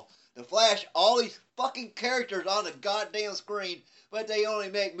gall to flash all these fucking characters on the goddamn screen, but they only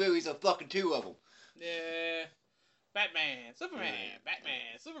make movies of fucking two of them. Yeah. Batman, Superman,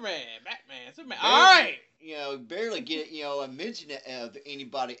 Batman, Superman, Batman, Superman. Barely, All right. Barely get a mention of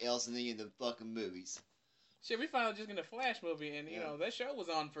anybody else in any of the fucking movies. Shit, we finally just getting a Flash movie, and that show was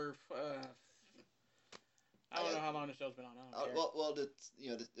on for. I don't know how long the show's been on. I don't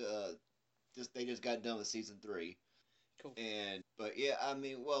care. They just got done with season 3. Cool. But yeah, I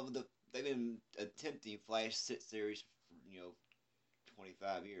mean, they've been attempting Flash series for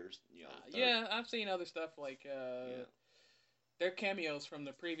 25 years. Yeah, I've seen other stuff like their cameos from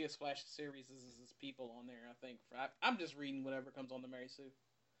the previous Flash series is people on there. I think I'm just reading whatever comes on the Mary Sue.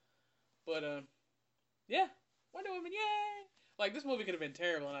 But yeah, Wonder Woman, yay! Like this movie could have been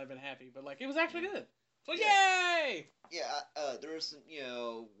terrible and I'd have been happy, but like it was actually good. So yay! Yeah, there was some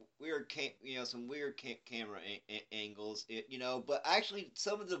weird some weird camera angles, but actually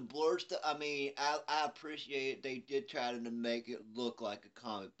some of the blur stuff. I mean, I appreciate it. They did try to make it look like a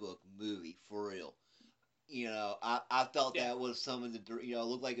comic book movie for real. I felt that was some of the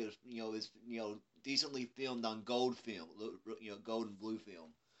looked like it was decently filmed on gold film, gold and blue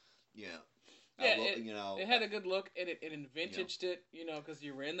film. Yeah. Yeah, it had a good look, and it vintaged it, because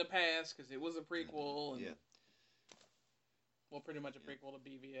you were in the past, because it was a prequel, and well, pretty much a prequel to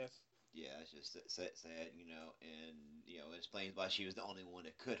BVS. Yeah, it's just sad, and it explains why she was the only one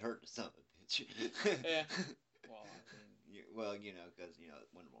that could hurt the son of a bitch. Yeah. Well, I mean, because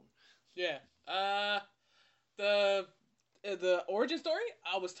Wonder Woman. Yeah. The origin story,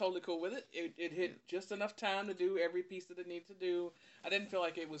 I was totally cool with it. It hit just enough time to do every piece that it needed to do. I didn't feel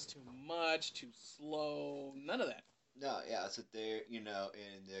like it was too much, too slow, none of that. No, yeah, I sit there, and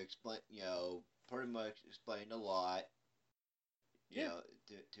they explain, pretty much explained a lot. To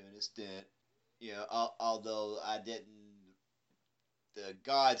an extent. Although I didn't, the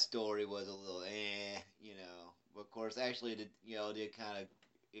God story was a little But of course, actually, did kind of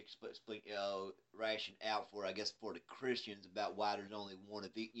explain, ration out for, I guess, for the Christians about why there's only one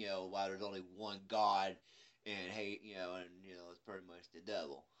why there's only one God, and it's pretty much the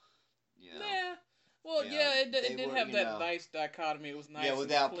devil. Yeah. Well, it did have that nice dichotomy. It was nice. Yeah,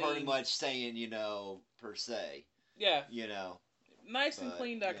 without pretty much saying, per se. Yeah. Nice but, and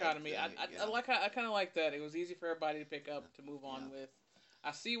clean dichotomy. I kind of like that. It was easy for everybody to pick up to move on with.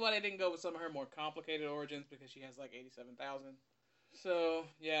 I see why they didn't go with some of her more complicated origins because she has like 87,000. So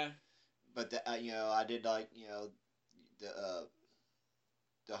yeah. But I did like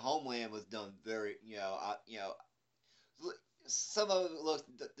the Homeland was done very some of it looked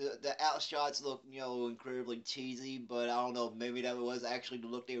the outshots look incredibly cheesy, but I don't know, maybe that was actually the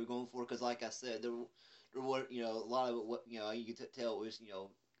look they were going for, because like I said, there were a lot of it, what you could tell it was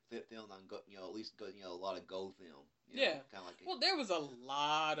filmed on at least a lot of gold film. Yeah. Kind of like well, there was a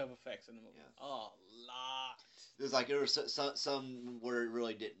lot of effects in the movie. Yeah. A lot. There was some where it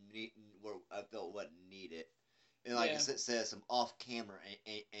really didn't need, where I felt wasn't needed, and like I said, some off camera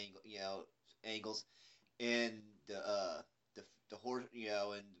angles, and the horse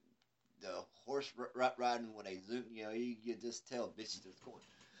and the horse riding when they zoom, you just tell bitches just going.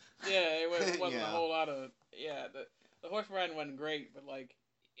 Yeah, it wasn't a whole lot of the horse riding wasn't great, but like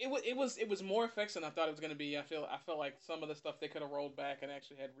it was more effects than I thought it was going to be. I felt like some of the stuff they could have rolled back and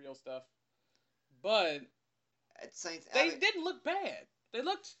actually had real stuff, but they didn't look bad. They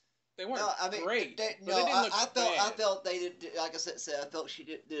weren't great. I felt they did, like I said, I felt she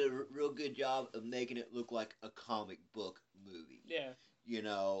did a real good job of making it look like a comic book movie. Yeah.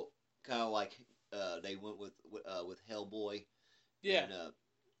 Kind of like they went with Hellboy. Yeah. And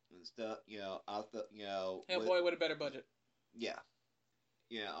stuff. I thought Hellboy with a better budget. Yeah.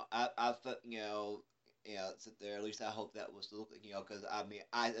 I thought sit there. At least I hope that was the look. Because I mean,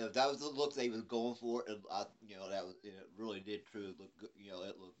 if that was the look they was going for, that was it really did truly look good.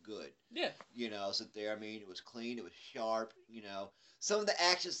 It looked good. Yeah. Sit there. I mean, it was clean. It was sharp. Some of the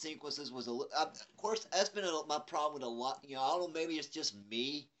action sequences was of course, that's been my problem with a lot. I don't know. Maybe it's just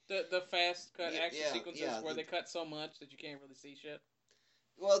me. The fast cut action sequences where they cut so much that you can't really see shit.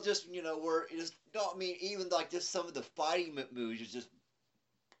 Well, just where it is. No, I mean, even like just some of the fighting moves just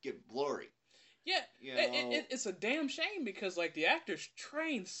get blurry. Yeah, it's a damn shame because like the actors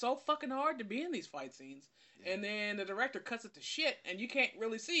train so fucking hard to be in these fight scenes, and then the director cuts it to shit, and you can't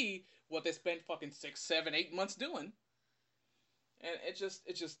really see what they spent fucking 6, 7, 8 months doing, and it's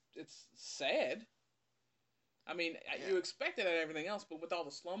sad. I mean, you expected it and everything else, but with all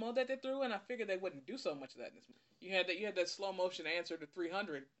the slow mo that they threw in, I figured they wouldn't do so much of that in this movie. You had that slow motion answer to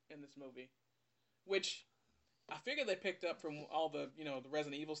 300 in this movie, which I figured they picked up from all the the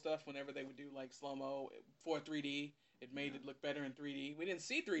Resident Evil stuff. Whenever they would do like slow mo for 3D, it made it look better in 3D. We didn't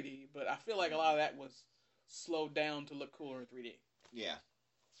see 3D, but I feel like a lot of that was slowed down to look cooler in 3D. Yeah,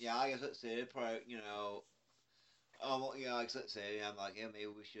 yeah. I guess that's it. It probably like I said, I'm like, yeah, maybe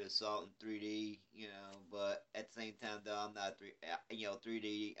we should have saw it in 3D, but at the same time, though, I'm not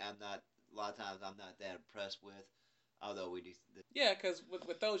 3D. I'm not a lot of times I'm not that impressed with, although we do. Yeah, because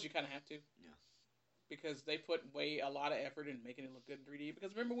with those you kind of have to. Yeah. Because they put a lot of effort in making it look good in 3D.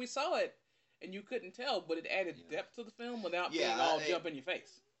 Because remember we saw it and you couldn't tell, but it added depth to the film without being all jump in your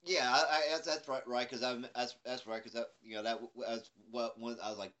face. Yeah, that's right. Because that's right. Because that's what when I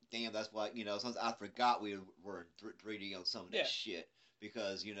was like, damn, that's why sometimes I forgot we were in 3D on some of that shit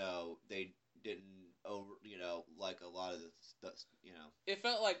because they didn't like a lot of the stuff. It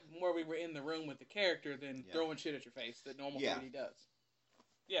felt like more we were in the room with the character than throwing shit at your face that normal 3D does.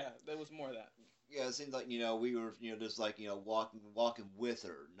 Yeah, there was more of that. Yeah, it seems like we were just like walking with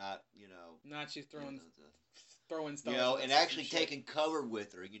her, not not she's throwing stuff. And actually taking cover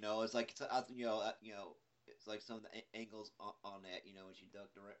with her. It's like it's like some of the angles on that. When she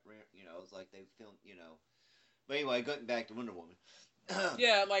ducked around. It's like they filmed. But anyway, going back to Wonder Woman.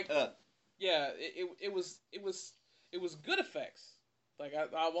 Yeah, it was good effects. Like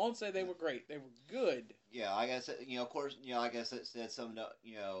I won't say they were great. They were good. Yeah, I guess of course I guess it said some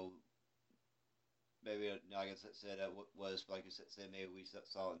maybe I guess it said that was like you said maybe we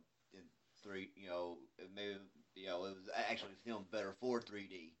saw it in 3 maybe it was actually filmed better for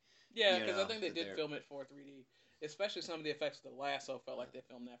 3D. Yeah, because I think they did film it for 3D, especially some of the effects of the lasso felt like they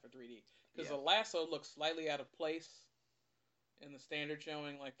filmed that for 3D because the lasso looked slightly out of place in the standard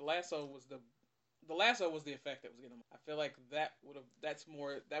showing. Like the lasso was the effect that was getting. I feel like that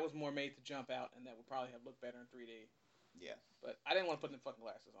was more made to jump out, and that would probably have looked better in 3D. Yeah, but I didn't want to put the fucking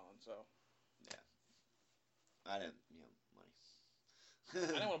glasses on, so. Yeah, I didn't, money. I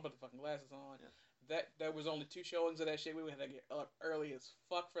didn't want to put the fucking glasses on. Yeah. There was only 2 showings of that shit. We would have to get up early as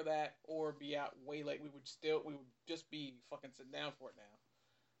fuck for that, or be out way late. We would just be fucking sitting down for it now.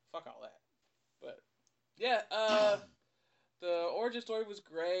 Fuck all that. But yeah, the origin story was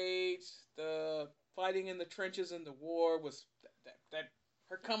great. The fighting in the trenches in the war was that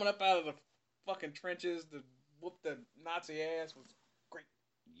her coming up out of the fucking trenches to whoop the Nazi ass was great.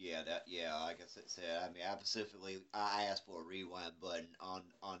 Yeah, like I said, I mean, I asked for a rewind button on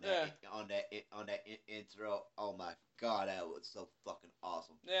that intro. Oh my god, that was so fucking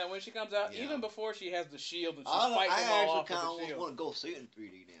awesome. Yeah, when she comes out, even before she has the shield and she's fighting them all off with the shield. I actually kind of want to go see it in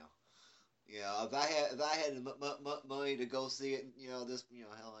 3D now. Yeah, if I had the money to go see it, hell, I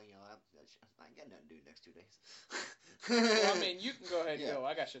ain't got nothing to do the next 2 days. Well, I mean, you can go ahead and go.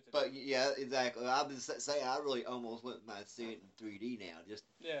 I got shit to do. But yeah, exactly. I've been saying I really almost wouldn't mind seeing it in 3D now,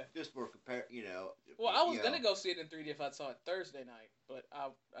 just for compare. Well, I was gonna go see it in 3D if I saw it Thursday night, but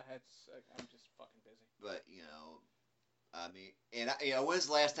I'm just fucking busy. But I mean, and when's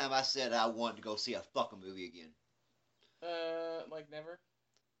the last time I said I wanted to go see a fucking movie again? Like never.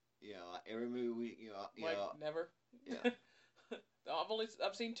 Every movie never. Yeah.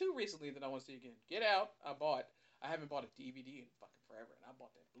 I've seen 2 recently that I want to see again. Get Out, I haven't bought a DVD in fucking forever, and I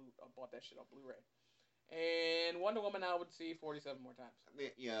bought that shit on Blu-ray. And Wonder Woman I would see 47 more times. I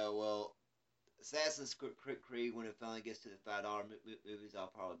mean, well, Assassin's Creed when it finally gets to the $5 movies, I'll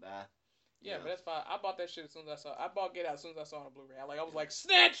probably buy. Yeah, but that's fine. I bought that shit as soon as I saw it. I bought Get Out as soon as I saw it on Blu-ray. I was like,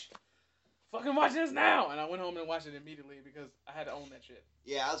 snitch! Fucking watch this now! And I went home and watched it immediately because I had to own that shit.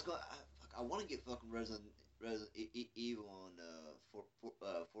 Yeah, I want to get fucking Resident Evil on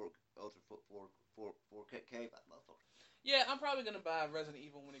 4K. Yeah, I'm probably gonna buy Resident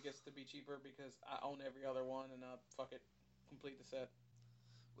Evil when it gets to be cheaper because I own every other one and fuck it, complete the set.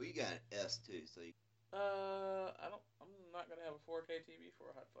 Well, you got an S2, so you. I'm not gonna have a 4K TV for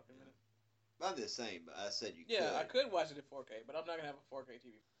a hot fucking minute. I'm just saying, but I said you could. Yeah, I could watch it in 4K, but I'm not gonna have a 4K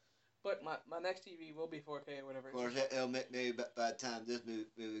TV. But my next TV will be 4K or whatever. Of course, maybe by the time this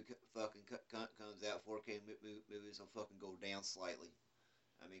movie fucking comes out, 4K movies will fucking go down slightly.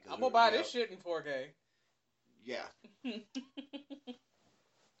 I mean, I'm gonna buy this shit in 4K. Yeah.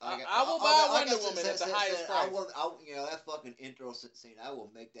 I will buy Wonder Woman at the highest price. That fucking intro scene, I will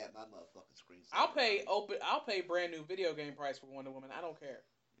make that my motherfucking screen. I'll pay brand new video game price for Wonder Woman. I don't care.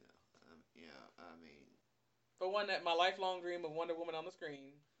 I mean, for one, that my lifelong dream of Wonder Woman on the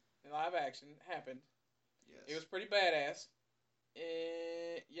screen in live action happened. Yes. It was pretty badass.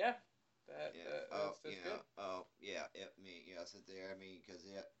 Yeah. That's good. I sit there. I mean, because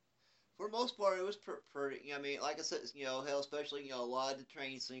for the most part, it was pretty. I mean, like I said, hell, especially a lot of the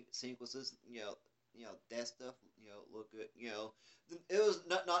training sequences. That stuff. look at it was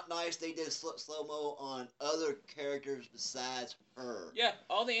not nice. They did slow mo on other characters besides her. Yeah,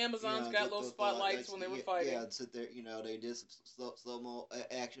 all the Amazons got little spotlights when they were fighting. Yeah, sit there. They did some slow mo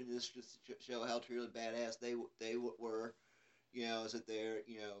action just to show how truly badass they were. Sit there.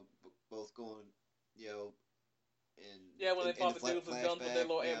 Both going. And yeah, when they fought the dudes with guns with their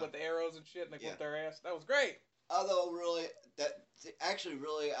little with the arrows and shit, and they whooped their ass. That was great. Although really,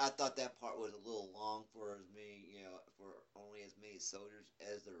 really, I thought that part was a little long for for only as many soldiers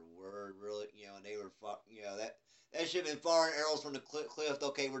as there were. Really, and they were, that should have been firing arrows from the cliff.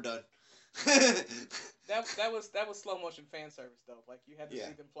 Okay, we're done. that was slow motion fan service though. Like you had to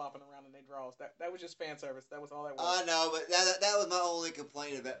see them flopping around in their draws. That was just fan service. That was all that was. I know, but that was my only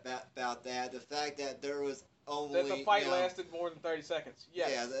complaint about that. The fact that there was only that the fight lasted more than 30 seconds. Yes.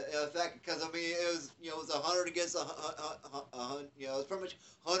 Yeah, the fact because it was 100 against 100. It was pretty much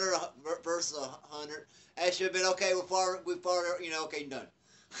 100 versus 100. That should have been okay. We far. Okay, done.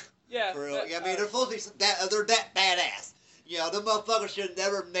 Yeah. For real. They're supposed to be they're that badass. Them motherfuckers should have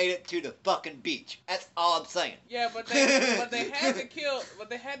never made it to the fucking beach. That's all I'm saying. Yeah, but they had to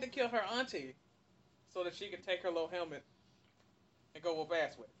kill her auntie, so that she could take her little helmet and go whoop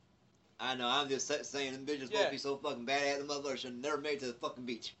ass with it. I know. I'm just saying, them bitches supposed to be so fucking badass. The motherfuckers should have never made it to the fucking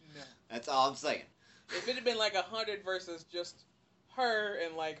beach. No. That's all I'm saying. If it had been like 100 versus just her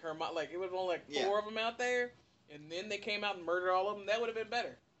and like her mom, like it would have been like four of them out there, and then they came out and murdered all of them. That would have been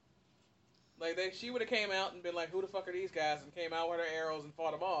better. Like she would have came out and been like, "Who the fuck are these guys?" and came out with her arrows and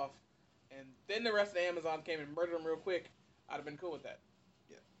fought them off, and then the rest of the Amazon came and murdered them real quick. I'd have been cool with that.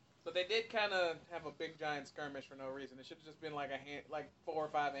 Yeah. But they did kind of have a big giant skirmish for no reason. It should have just been like like 4 or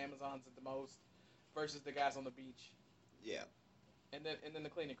 5 Amazons at the most, versus the guys on the beach. Yeah. And then the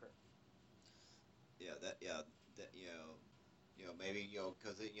cleaning crew. Yeah. Maybe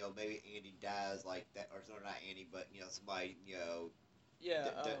because maybe Andy dies like that, or not Andy, but somebody Yeah.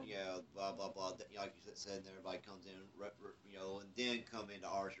 Blah blah blah. Like you said, and everybody comes in, and then come into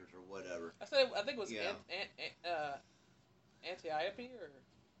Archers or whatever. I think it was Antiope or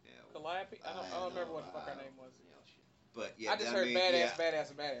Calliope. I don't remember what the fuck her name was. But yeah, I just heard badass, badass,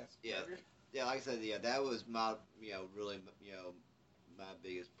 and badass. Yeah, yeah. Like I said, that was my really my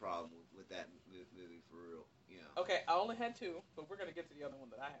biggest problem with that movie for real. Okay, I only had 2, but we're gonna get to the other one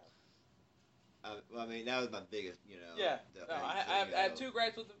that I have. I mean, that was my biggest, Yeah, I had 2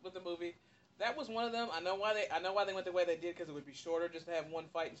 gripes with the movie. That was one of them. I know why they went the way they did, because it would be shorter just to have 1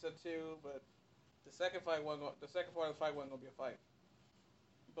 fight instead of 2. But the second part of the fight wasn't gonna be a fight.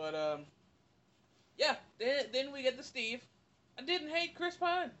 But yeah. Then we get to Steve. I didn't hate Chris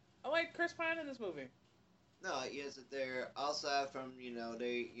Pine. I liked Chris Pine in this movie. No, yes, they're outside from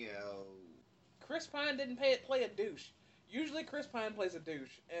Chris Pine didn't play a douche. Usually Chris Pine plays a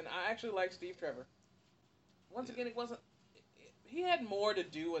douche, and I actually like Steve Trevor. Once again, it wasn't. He had more to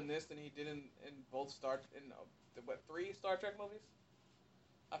do in this than he did in both 3 Star Trek movies.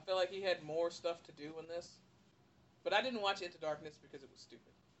 I feel like he had more stuff to do in this, but I didn't watch Into Darkness because it was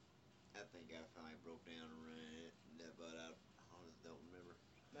stupid. I think I finally broke down and read it, but I honestly don't remember.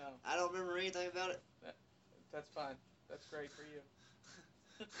 No, I don't remember anything about it. That's fine. That's great for you.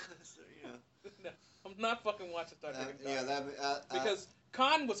 So, No, I'm not fucking watching Star Trek. Because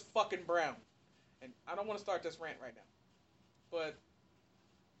Khan was fucking brown, and I don't want to start this rant right now, but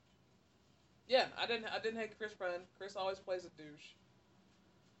yeah, I didn't hate Chris Pine. Chris always plays a douche.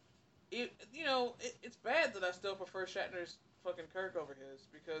 It's bad that I still prefer Shatner's fucking Kirk over his,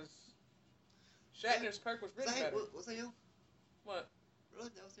 because Shatner's Kirk was written better. Was that him? What? Really?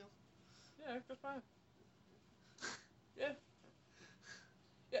 That was him? Yeah, Chris Pine. Yeah.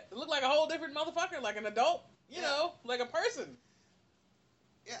 Yeah, it looked like a whole different motherfucker, like an adult, like a person.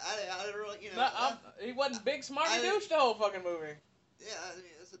 Yeah, I didn't really, he wasn't big, smart, douche the whole fucking movie. Yeah, I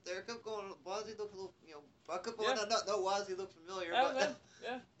mean, I sit there, I kept going, why does he look a little, I kept going, no, why does he look familiar? But,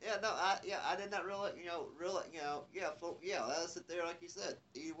 I did not really, I sit there, like you said,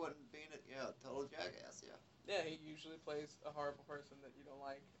 he wasn't being a total jackass, Yeah, he usually plays a horrible person that you don't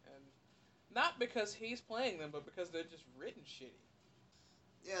like, and not because he's playing them, but because they're just written shitty.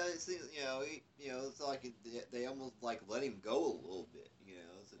 Yeah, it seems, it's like they almost like let him go a little bit,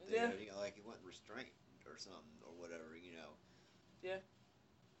 so like he wasn't restrained or something or whatever, Yeah.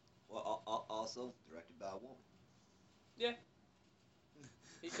 Well, also directed by a woman. Yeah.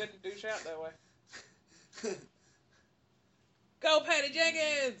 He couldn't douche out that way. Go, Patty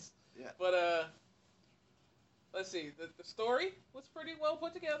Jenkins! Yeah. But let's see. The story was pretty well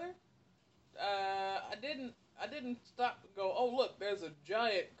put together. I didn't stop and go, oh look, there's a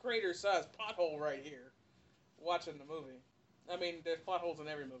giant crater-sized pothole right here. Watching the movie, I mean, there's plot holes in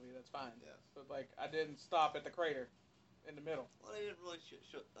every movie. That's fine. Yeah. But like, I didn't stop at the crater in the middle. Well, they didn't really.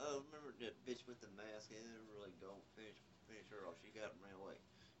 Remember that bitch with the mask? They didn't really go finish her off. She got up and ran away.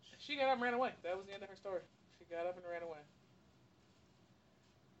 She got up and ran away. That was the end of her story. She got up and ran away.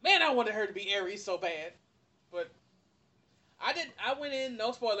 Man, I wanted her to be Ares so bad, but I didn't. I went in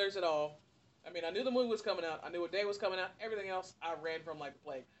no spoilers at all. I mean, I knew the movie was coming out. I knew what day it was coming out. Everything else, I ran from like the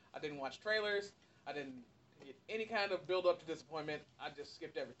plague. I didn't watch trailers. I didn't get any kind of build up to disappointment. I just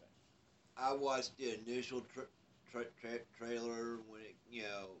skipped everything. I watched the initial trailer when it, you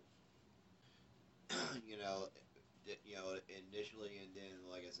know, initially, and then,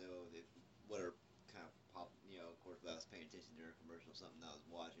 like I said, what are kind of pop, of course, I was paying attention during a commercial or something I was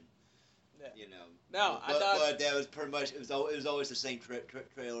watching. Yeah. No, but that was pretty much it was always the same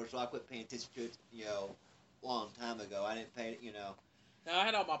trailer, so I quit paying attention to it, a long time ago. I didn't pay, Now I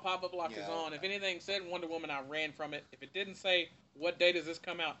had all my pop-up blockers on. If anything said Wonder Woman, I ran from it. If it didn't say what day does this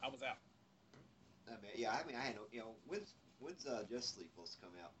come out, I was out. I had no, when's Justice League supposed to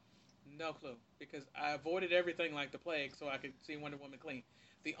come out? No clue, because I avoided everything like the plague so I could see Wonder Woman clean.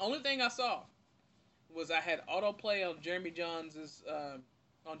 The only thing I saw was I had autoplay on Jeremy Johns'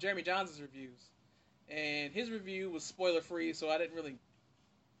 reviews, and his review was spoiler free, so I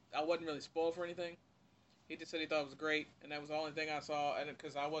wasn't really spoiled for anything. He just said he thought it was great, and that was the only thing I saw, and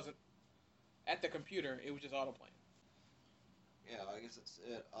because I wasn't at the computer, it was just autoplaying. Yeah, I guess it's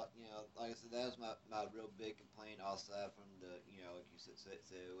like I said, that was my real big complaint. Aside from the, like you said it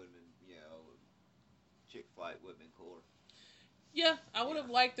would have been, chick fight would have been cooler. Yeah, I would have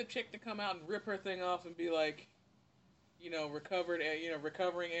liked the chick to come out and rip her thing off and be like, recovering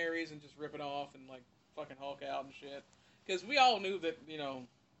Ares and just rip it off and like fucking Hulk out and shit. Because we all knew that,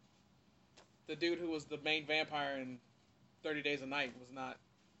 the dude who was the main vampire in 30 Days a Night was not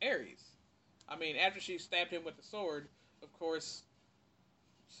Ares. I mean, after she stabbed him with the sword, of course,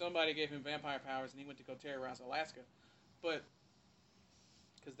 somebody gave him vampire powers and he went to go terrorize Alaska. But,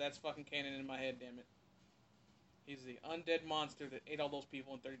 because that's fucking canon in my head, damn it. He's the undead monster that ate all those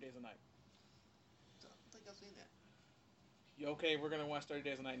people in 30 Days a Night. I don't think I've seen that. Okay, we're going to watch 30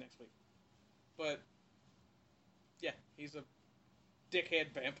 Days a Night next week. But, yeah, he's a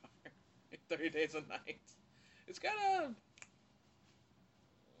dickhead vampire in 30 Days a Night. It's got a...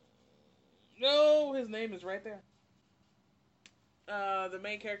 No, his name is right there. The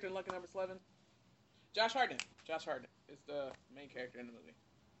main character in Lucky Number 11. Josh Hartnett. Josh Hartnett is the main character in the movie.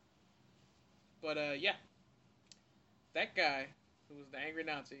 But, yeah. That guy, who was the angry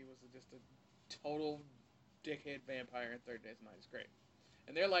Nazi, was just a total dickhead vampire in 30 Days a Night. It's great.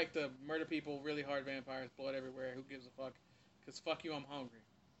 And they're like the murder people, really hard vampires, blood everywhere, who gives a fuck? Because fuck you, I'm hungry.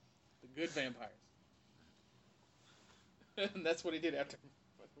 The good vampires. And that's what he did after...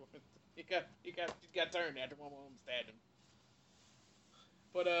 He got turned after one of them stabbed him.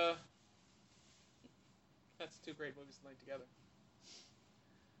 But, that's two great movies tonight together.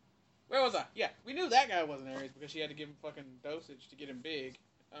 Where was I? Yeah, we knew that guy wasn't Ares because she had to give him fucking dosage to get him big.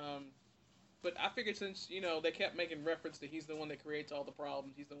 But I figured since, they kept making reference to he's the one that creates all the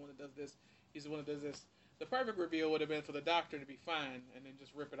problems, he's the one that does this, he's the one that does this, the perfect reveal would have been for the Doctor to be fine and then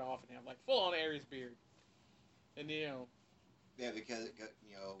just rip it off and have, like, full-on Ares beard. And, Yeah, because,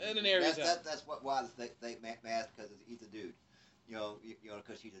 and then Ares that's why they mask, because he's a dude.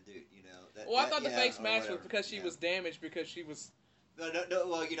 Because she's a dude, Well, I thought the face mask was because she was damaged because she was... No,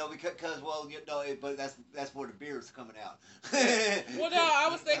 well, but that's where the beard's coming out. Well, no, I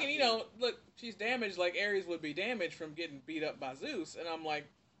was thinking, look, she's damaged like Ares would be damaged from getting beat up by Zeus, and I'm like,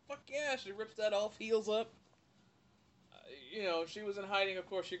 fuck yeah, she rips that off, heals up. She was in hiding, of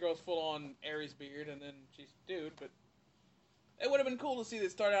course, she grows full-on Ares beard, and then she's a dude, but it would have been cool to see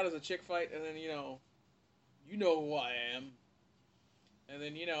this start out as a chick fight, and then, you know who I am. And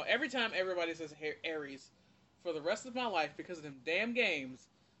then, every time everybody says Ares, for the rest of my life, because of them damn games,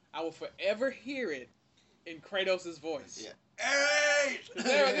 I will forever hear it in Kratos' voice. Yeah. Ares!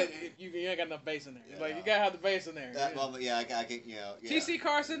 You ain't got enough bass in there. Yeah, you gotta have the bass in there. That moment, I can, TC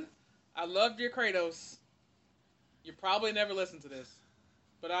Carson, I loved your Kratos. You probably never listened to this.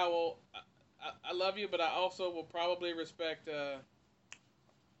 But I will... I love you, but I also will probably respect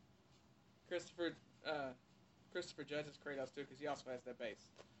Christopher Judge's Kratos too, because he also has that bass.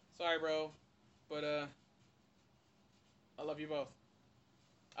 Sorry, bro, but I love you both.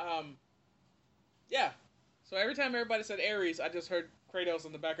 Yeah. So every time everybody said Ares, I just heard Kratos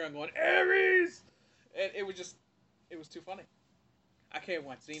in the background going Ares, and it was too funny. I can't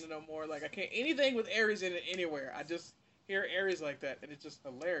watch Xena no more. Like I can't anything with Ares in it anywhere. I just hear Ares like that, and it's just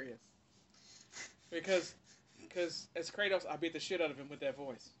hilarious. Because as Kratos, I beat the shit out of him with that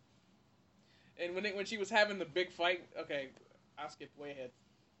voice. And when she was having the big fight, okay, I skipped way ahead.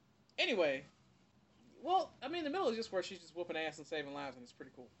 Anyway, well, I mean, the middle is just where she's just whooping ass and saving lives, and it's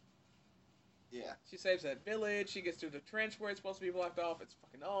pretty cool. Yeah. She saves that village. She gets through the trench where it's supposed to be blocked off. It's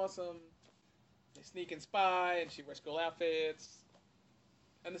fucking awesome. They sneak and spy, and she wears cool outfits.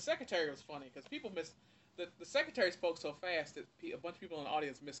 And the secretary was funny because people missed the secretary spoke so fast that a bunch of people in the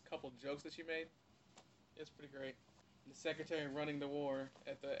audience missed a couple of jokes that she made. It's pretty great. The secretary running the war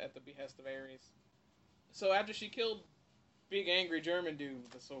at the behest of Ares. So after she killed big angry German dude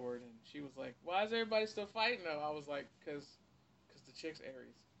with the sword, and she was like, "Why is everybody still fighting?" though? I was like, "Cause the chick's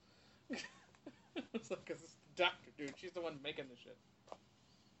Ares." It's like, "Cause it's the doctor, dude. She's the one making the shit."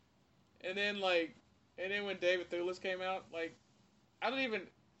 And then when David Thewlis came out, like, I don't even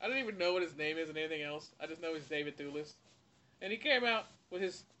know what his name is and anything else. I just know he's David Thewlis. And he came out with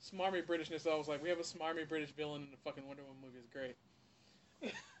his smarmy Britishness. So I was like, we have a smarmy British villain in the fucking Wonder Woman movie. It's great.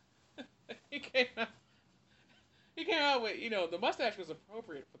 he came out with, the mustache was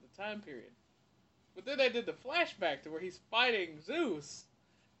appropriate for the time period. But then they did the flashback to where he's fighting Zeus.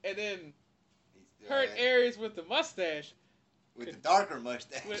 And then hurt Ares with the mustache. With the darker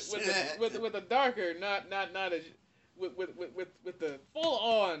mustache. With the darker, not as... With the full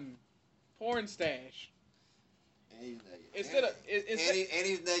on porn stash. And he's Instead naked. of and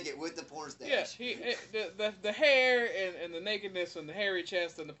he's naked with the porn stash. Yeah, the hair and the nakedness and the hairy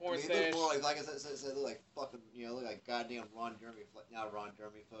chest and the porn stash. Look more like I said, look like fucking, look like goddamn Ron Jeremy, not Ron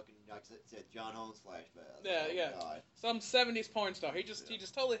Jeremy, fucking like I said, John Holmes flashback. Yeah. God. Some 70s porn star. He just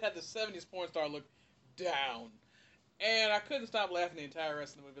totally had the 70s porn star look down. And I couldn't stop laughing the entire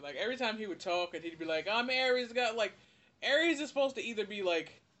rest of the movie. Like, every time he would talk and he'd be like, I'm Ares, Ares is supposed to either be,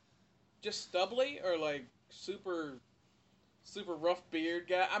 like, just stubbly or, like, super rough beard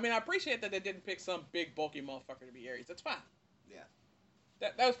guy. I mean, I appreciate that they didn't pick some big, bulky motherfucker to be Ares. That's fine. Yeah.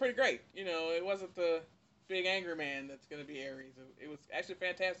 That was pretty great. It wasn't the big angry man that's going to be Ares. It was actually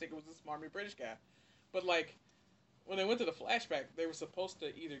fantastic. It was a smarmy British guy. But, like, when they went to the flashback, they were supposed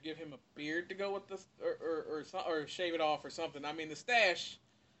to either give him a beard to go with this, or shave it off or something. I mean, the stash,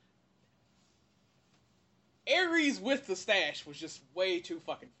 Ares with the stash was just way too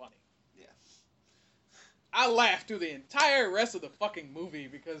fucking funny. Yeah. I laughed through the entire rest of the fucking movie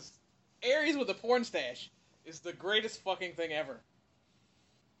because Ares with the porn stash is the greatest fucking thing ever.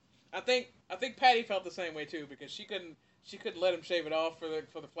 I think Patty felt the same way too because she couldn't let him shave it off for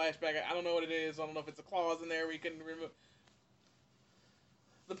the flashback. I don't know what it is. I don't know if it's a clause in there where you can remove.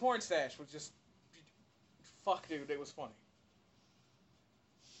 The porn stash was just, fuck, dude, it was funny.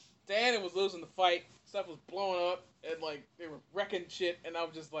 Diana was losing the fight. Stuff was blowing up, and like they were wrecking shit, and I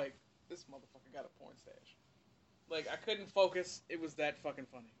was just like, this motherfucker got a porn stash. Like I couldn't focus. It was that fucking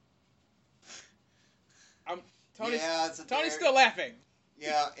funny. Tony's still laughing.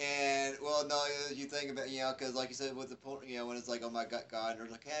 Yeah, and well, no, you think about because like you said with the point, when it's like, oh my god,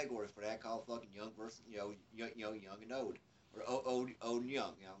 there's a category for that called fucking young versus young and old, or old and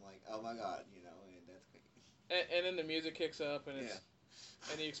young. I'm like, oh my god, and that's crazy. And then the music kicks up, and it's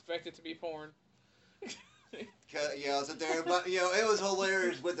and you expect it to be porn. So there, but it was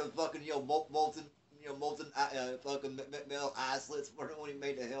hilarious with the fucking molten fucking metal eye slits when he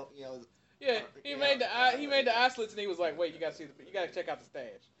made the hell Yeah, he made the eye slits, and he was like, "Wait, you gotta check out the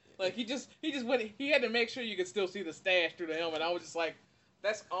stash." Like he just went. He had to make sure you could still see the stash through the helmet. I was just like,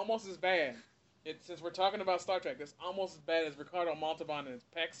 "That's almost as bad." Since we're talking about Star Trek, that's almost as bad as Ricardo Montalban and his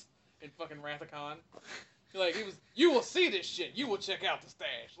pecs in fucking Wrath of Khan. Like he was, you will see this shit. You will check out the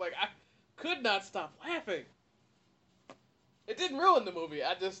stash. Like I could not stop laughing. It didn't ruin the movie.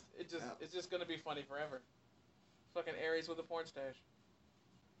 It's just gonna be funny forever. Fucking Ares with a porn stash.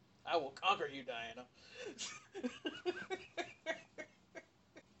 I will conquer you, Diana.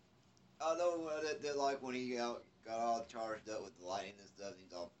 I know that like when he got all charged up with the lighting and stuff,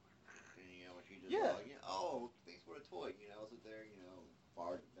 he's all, and she just like, oh, thanks for a toy, so there,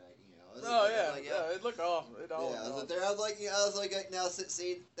 farted back, Oh yeah, it looked awesome. I was like, now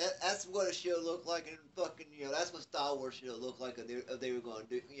see, that's what it should look like, and fucking, that's what Star Wars should look like if they were going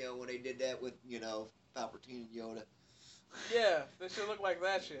to do, when they did that with, Palpatine and Yoda. Yeah, they should look like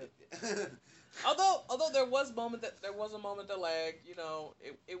that shit. Although there was a moment that lagged.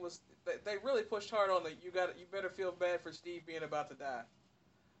 It was they really pushed hard on the you better feel bad for Steve being about to die.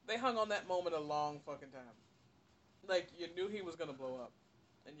 They hung on that moment a long fucking time. Like you knew he was gonna blow up,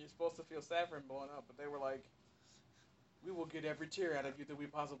 and you're supposed to feel sad for him blowing up, but they were like, "We will get every tear out of you that we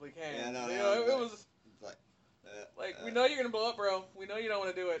possibly can." Yeah, it was like we know you're gonna blow up, bro. We know you don't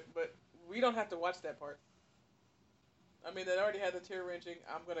want to do it, but we don't have to watch that part. I mean, they already had the tear wrenching.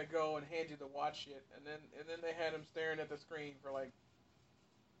 I'm gonna go and hand you the watch shit, and then they had him staring at the screen for like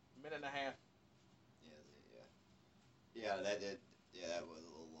a minute and a half. Yeah. Yeah, that did. Yeah, that was a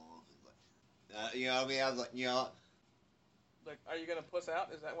little long. You know, what I mean, I was like, you know, Like, are you gonna puss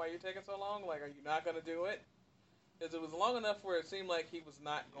out? Is that why you're taking so long? Like, are you not gonna do it? Because it was long enough where it seemed like he was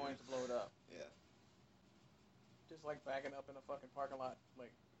not going to blow it up. yeah. Just like backing up in a fucking parking lot,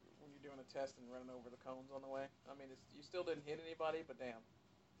 like when you're doing a test and running over the cones on the way. I mean, you still didn't hit anybody, but damn,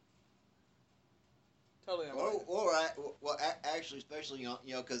 totally unrelated. Well, actually, especially you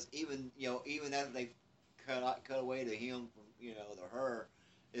know, because even after they cut away to him from to her,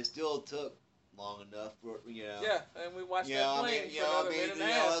 it still took long enough for Yeah, and we watched that I plane mean, for another minute and a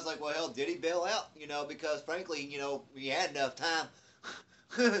half. I was like, well, hell, did he bail out? Because frankly, we had enough time.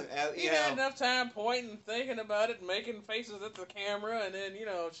 He had enough time pointing, thinking about it, making faces at the camera, and then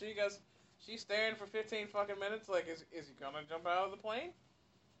she's staring for 15 fucking minutes. Like, is he gonna jump out of the plane?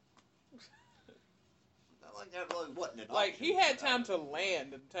 Not like that really wasn't an Like, option. he had time to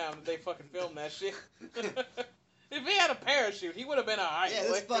land in the time that they fucking filmed that shit. If he had a parachute, he would have been alright. Yeah,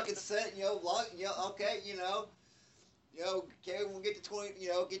 this fucking set, okay, okay, we'll get to 20,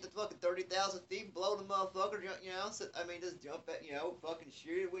 get to fucking 30,000 feet, blow the motherfucker, so, I mean, just jump at, fucking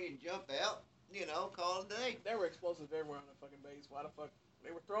shoot it when you jump out, call it a day. There were explosives everywhere on the fucking base. Why the fuck?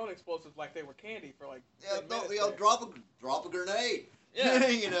 They were throwing explosives like they were candy for like 10 minutes. Drop a grenade.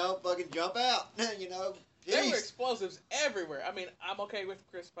 Yeah. Fucking jump out. Peace. There were explosives everywhere. I mean, I'm okay with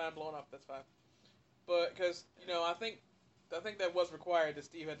Chris Pine blowing up. That's fine. But because I think that was required that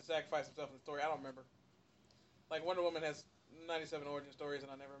Steve had to sacrifice himself in the story. I don't remember. Like Wonder Woman has 97 origin stories,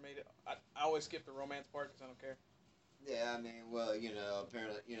 and I never made it. I always skip the romance part because I don't care. Yeah, I mean, well,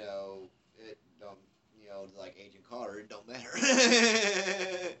 apparently, it don't, like Agent Carter, it don't matter.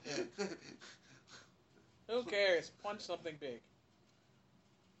 Who cares? Punch something big.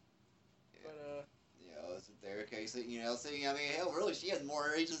 Yeah. But it's their case. I mean, hell, really, she has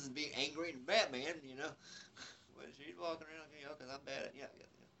more reasons to be angry than Batman. When she's walking around, because I'm bad at yeah.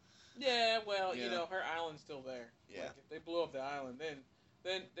 Yeah, well, Yeah. her island's still there. Yeah. Like, if they blew up the island,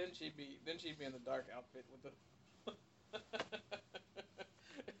 then she'd be in the dark outfit with the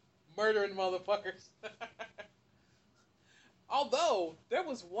murdering motherfuckers. Although there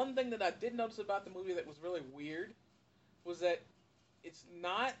was one thing that I did notice about the movie that was really weird, was that it's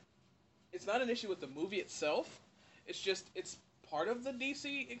not an issue with the movie itself. It's just it's part of the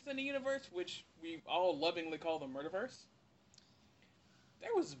DC extended universe, which we all lovingly call the Murderverse.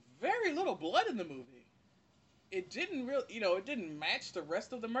 There was very little blood in the movie. It didn't really, it didn't match the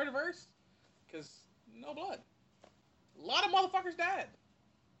rest of the Murderverse, because no blood. A lot of motherfuckers died.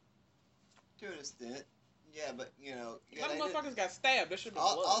 To an extent. Yeah, but A lot of motherfuckers got stabbed. There should be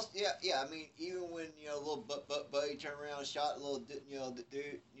blood. Yeah. I mean, even when little buddy turned around and shot a little, the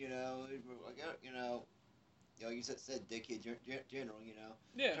dude, you said dickhead general,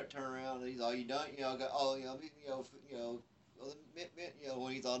 Yeah. Turn around, and he's all you done,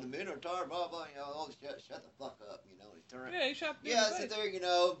 when he's on the Minotaur, blah blah, shut the fuck up, and he turned around. Yeah, he shot the dude Yeah, in the sit face.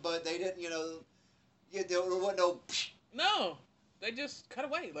 there, but they didn't, there wasn't no. No, they just cut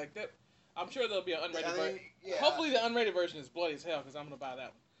away like that. I'm sure there'll be an unrated version. Yeah. Hopefully, the unrated version is bloody as hell because I'm gonna buy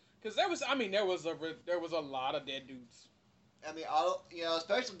that one. Because there was a lot of dead dudes. I mean,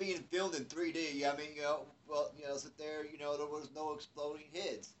 especially being filmed in 3D. I mean, sit there. There was no exploding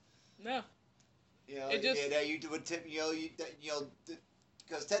heads. No. It just you would tip.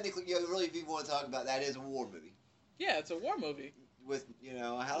 Because technically, really, if you want to talk about that, is a war movie. Yeah, it's a war movie. With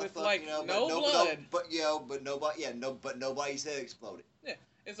how with the fuck, like no blood. But nobody said exploded. Yeah,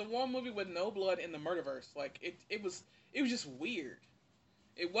 it's a war movie with no blood in the Murderverse. Like it was just weird.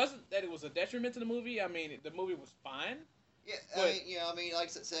 It wasn't that it was a detriment to the movie. I mean, the movie was fine. Yeah, but, like I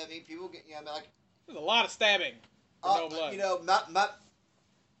said, people get, like there's a lot of stabbing for no blood.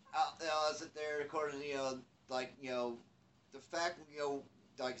 I sit there, according to, the fact,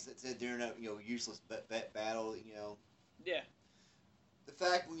 like I said, during that, useless battle, Yeah. The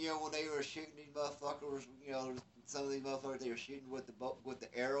fact when they were shooting these motherfuckers, some of these motherfuckers they were shooting with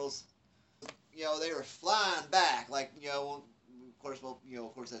the arrows, they were flying back like of course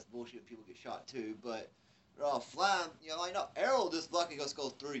that's bullshit. People get shot too, but they're all flying. Arrow just fucking goes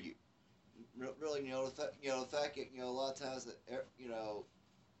through you. Really, the fact that a lot of times that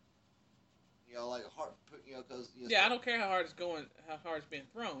like a heart, because yeah, I don't care how hard it's going, how hard it's being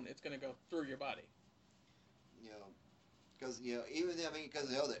thrown. It's gonna go through your body. Because because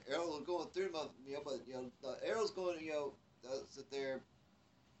the arrow was going through my, but the arrow's going to sit there,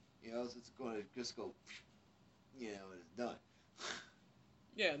 it's going to just go, and it's done.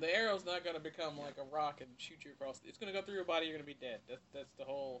 Yeah, the arrow's not going to become like a rock and shoot you across. It's going to go through your body. You're going to be dead. That's the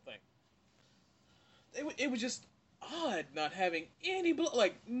whole thing. It was just odd. odd not having any blood,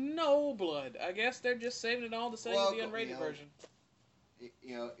 like no blood. I guess they're just saving it all to sell you the unrated version.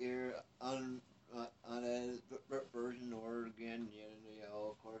 You're unedited version, or again,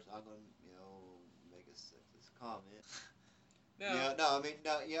 of course, I'm gonna, make a sexist comment. No. I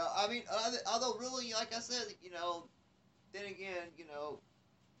mean, although really, like I said, then again,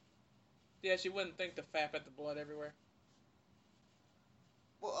 Yeah, she wouldn't think to fap at the blood everywhere.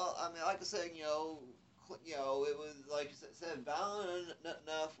 Well, I mean, like I said, it was like you said, violent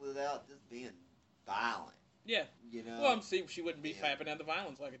enough without just being violent. Yeah. Well, she wouldn't be fapping at the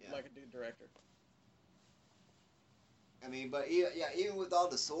violence like a dude director. I mean, but even with all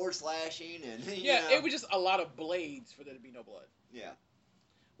the sword slashing and it was just a lot of blades for there to be no blood. Yeah.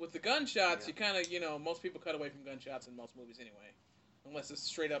 With the gunshots, you kind of most people cut away from gunshots in most movies anyway, unless it's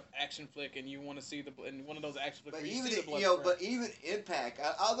straight up action flick and you want to see in one of those action flicks. But where you see the blood. But even Impact,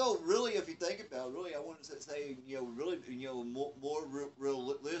 although really, if you think about it, really, I want to say really more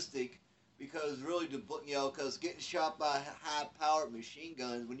realistic. Because really, because getting shot by high-powered machine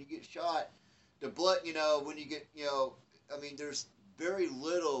guns, when you get shot, the blood, when you get, I mean, there's very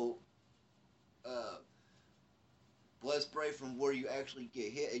little blood spray from where you actually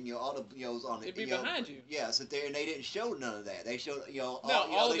get hit, and all the, is on it'd be behind you. Yeah, so there, and they didn't show none of that. They showed,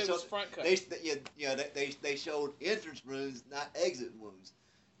 all of it was front cut. They showed entrance wounds, not exit wounds.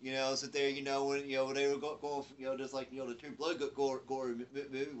 So there, when they were going, just like the True Blood gory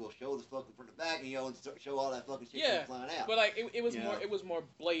movie will show the fucking from the back, and show all that fucking shit flying out. But like it was more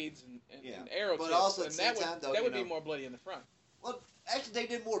blades and arrow tips, also and that would be more bloody in the front. Well, actually, they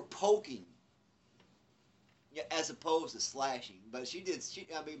did more poking, as opposed to slashing. But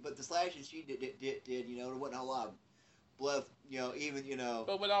but the slashing she did, there wasn't a whole lot of blood, even.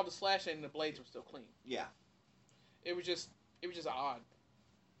 But with all the slashing, the blades were still clean. Yeah. It was just odd.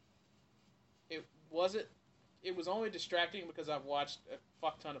 It was only distracting because I've watched a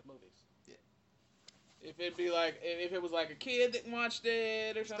fuck ton of movies. Yeah. If it was like a kid that watched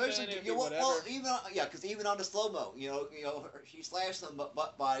it or something, whatever. Well, because even on the slow mo, she slashed them, but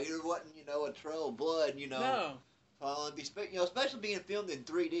there wasn't, a trail of blood, No. Especially being filmed in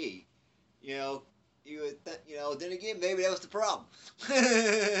 3D, you would, then again, maybe that was the problem.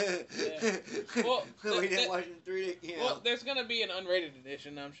 Yeah. Well, we didn't watch it in 3D. Well, there's gonna be an unrated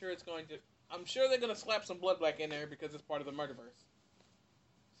edition. I'm sure they're gonna slap some blood back in there because it's part of the Murderverse.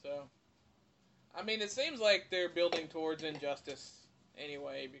 So, I mean, it seems like they're building towards Injustice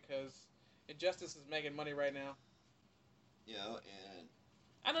anyway, because Injustice is making money right now. And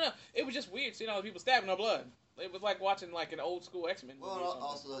I don't know. It was just weird seeing all the people stabbing no blood. It was like watching like an old school X-Men movie. Well,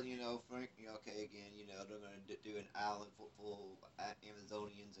 also, Frank, okay, again, they're gonna do an island full of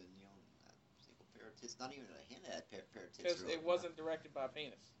Amazonians and single pair of tits. Not even a hint at pair of tits. Because it wasn't directed by a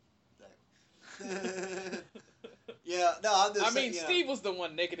penis. Yeah, no, I'm just. I mean, Steve was the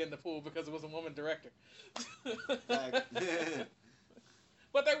one naked in the pool because it was a woman director. But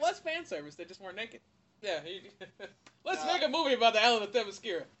there was fan service; they just weren't naked. Yeah, let's make a movie about the island of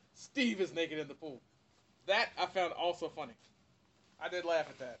Themyscira. Steve is naked in the pool. That I found also funny. I did laugh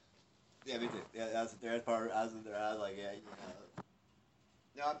at that. Yeah, me too. Yeah, that's the third part. I was in there. I was like, yeah,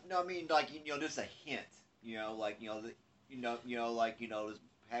 No, I mean, like just a hint. Like just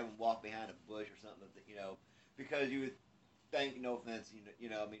have him walk behind a bush or something. Because you would think, no offense, I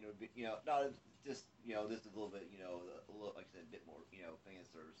mean, it would be, no, just just a little bit, a little, like I said, a bit more, fan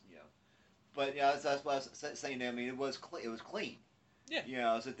service, But that's what I was saying. I mean, it was clean.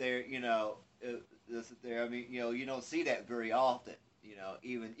 Yeah. Sit there, sit there. I mean, you don't see that very often.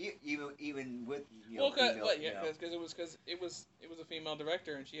 Even with because it was a female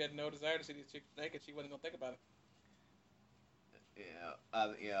director and she had no desire to see these chicks naked. She wasn't gonna think about it.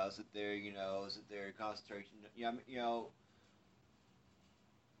 Sit there, concentration.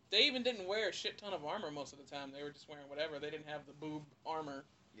 They even didn't wear a shit ton of armor most of the time. They were just wearing whatever. They didn't have the boob armor.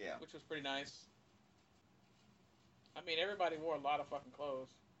 Yeah. Which was pretty nice. I mean, everybody wore a lot of fucking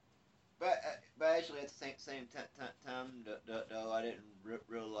clothes. But actually, at the same time, though, I didn't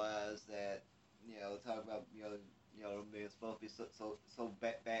realize that talk about being supposed to be so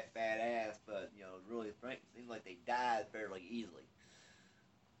badass, but really, Frank, it seems like they died fairly easily.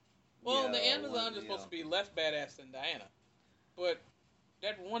 Well, the Amazons are supposed to be less badass than Diana, but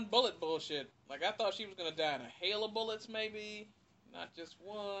that one bullet bullshit. Like I thought she was gonna die in a hail of bullets, maybe, not just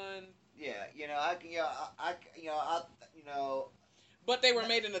one. Yeah, But they were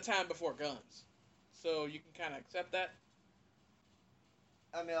made in a time before guns, so you can kind of accept that.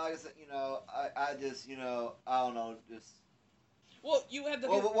 I mean, like I said, I just, I don't know, just. Well, you had the.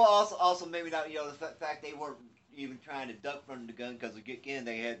 Well, also maybe not, the fact they weren't even trying to duck from the gun because again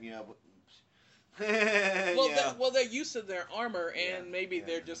they had, Yeah. They're used to their armor, and Yeah, maybe yeah.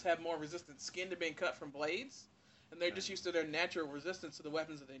 they just have more resistant skin to being cut from blades, and they're just used to their natural resistance to the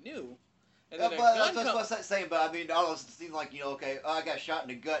weapons that they knew. And Yeah, then a but gun that's comes. what I'm saying. But I mean, all of it seems like, okay, oh, I got shot in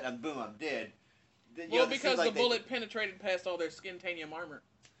the gut and boom, I'm dead. Well, It seems because the like they. bullet penetrated past all their skintanium armor.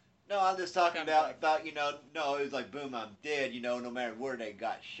 No, I'm just talking Kind of thing. about no, it was like boom, I'm dead. No matter where they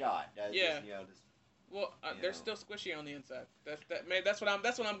got shot. That's Yeah. just Well, they're still squishy on the inside. That's what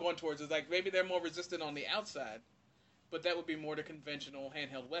I'm going towards. Is like maybe they're more resistant on the outside, but that would be more to conventional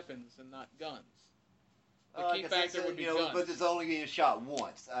handheld weapons and not guns. The key like I factor said, would be guns. but it's only getting shot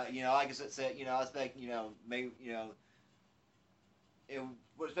once. Like I said, I expect, maybe, it,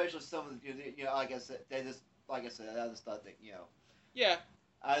 especially some of the, like I said, they just, like I said, I just thought that, Yeah.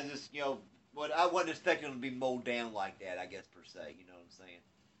 I just, what I wasn't expecting them to be mowed down like that. I guess per se, you know what I'm saying.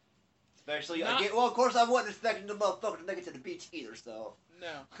 Especially Not, again, well, of course, I wasn't expecting the motherfucker to make it to the beach either. So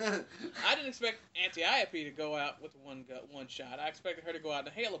no, I didn't expect Antiope to go out with one shot. I expected her to go out in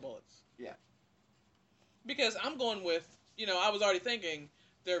a hail of bullets. Yeah. Because I'm going with, I was already thinking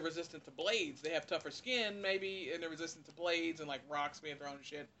they're resistant to blades. They have tougher skin, maybe, and they're resistant to blades and like rocks being thrown and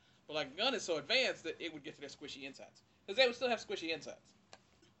shit. But like gun is so advanced that it would get to their squishy insides, because they would still have squishy insides.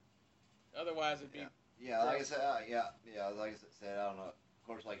 Otherwise, it'd be yeah. Like I said, like I said, I don't know. Of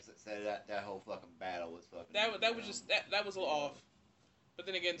course, like I said, that whole fucking battle was fucking. That was just that was a little off. But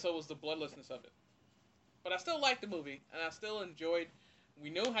then again, so was the bloodlessness of it. But I still liked the movie, and I still enjoyed. We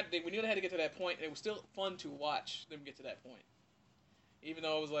knew they had to get to that point, and it was still fun to watch them get to that point, even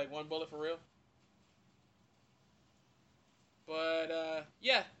though it was like one bullet for real. But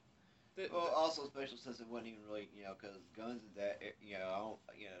yeah. Also, especially since it wasn't even really, because guns in that, I don't,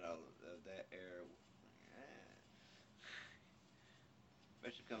 that era,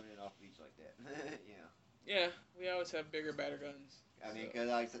 especially coming in off the beach like that, Yeah, we always have bigger, better guns. I mean, because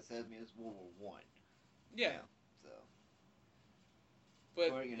like I said, it's World War One. Yeah. So.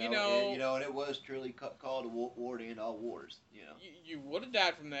 But or, and it was truly called a war to end all wars. You would have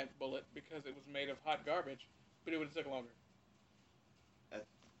died from that bullet because it was made of hot garbage, but it would have taken longer.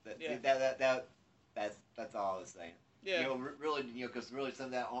 That's all I was saying. Yeah. Really, because really some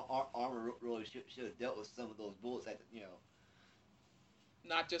of that armor really should have dealt with some of those bullets at the.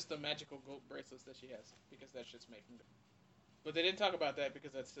 Not just the magical gold bracelets that she has, because that shit's made from. But they didn't talk about that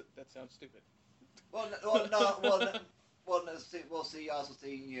because that sounds stupid. See, also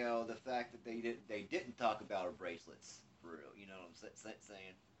see, the fact that they didn't talk about her bracelets for real. You know what I'm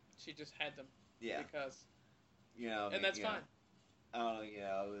saying? She just had them. Yeah. Because. And that's fine. I don't know.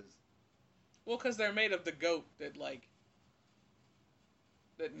 It was. Well, because they're made of the goat that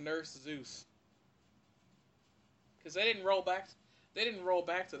nursed Zeus. Because they didn't roll back. They didn't roll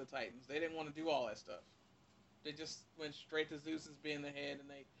back to the Titans. They didn't want to do all that stuff. They just went straight to Zeus as being the head, and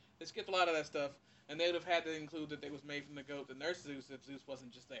they skipped a lot of that stuff. And they would have had to include that they was made from the goat that nursed Zeus if Zeus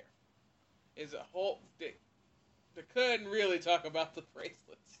wasn't just there. Is a whole. They couldn't really talk about the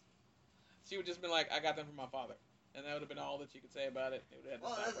bracelets. She would just been like, "I got them from my father," and that would have been all that you could say about it. It would have had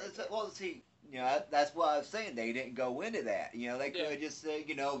See, that's why I was saying they didn't go into that. They could have just said,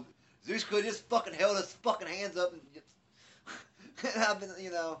 Zeus could have just fucking held his fucking hands up and just. I've been,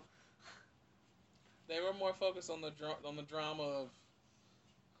 They were more focused on the drama of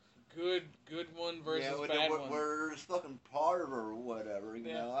good one versus bad one. Where it's fucking part of her or whatever.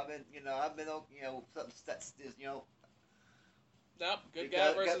 I've been, something that's just, Nope, good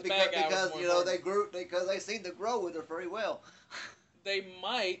guy versus bad guy. Because they seem to grow with her very well. They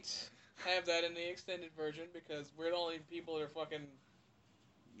might have that in the extended version because we're the only people that are fucking.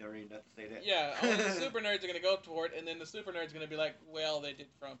 Never even have to say that. Yeah, only the super nerds are gonna go for it, and then the super nerds are gonna be like, "Well, they did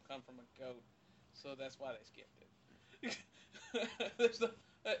come from a goat, so that's why they skipped it."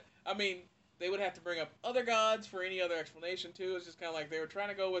 I mean, they would have to bring up other gods for any other explanation too. It's just kind of like they were trying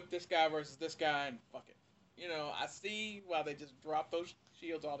to go with this guy versus this guy, and fuck it. I see why they just dropped those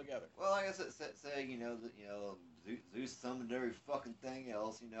shields altogether. Well, like I said, Zeus summoned every fucking thing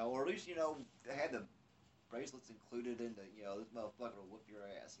else, or at least they had the bracelets included in the, this motherfucker will whip your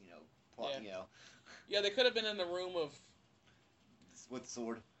ass, plot, Yeah, they could have been in the room of. With the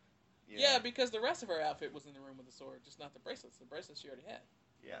sword. Yeah, because the rest of her outfit was in the room with the sword, just not the bracelets. The bracelets she already had.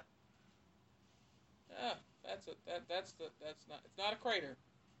 Yeah. Yeah, that's not. It's not a crater.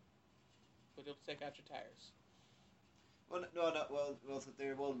 But it'll take out your tires. Well, no. The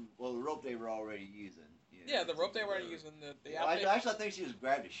rope they were already using. Yeah, the rope they were already using. The outfit. I think she just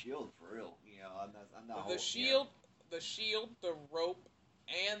grabbed a shield for real. I'm not. The shield, the rope,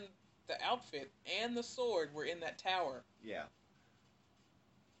 and the outfit and the sword were in that tower. Yeah.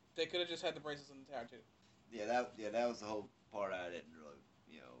 They could have just had the bracelets in the tower too. Yeah, that was the whole part I didn't really,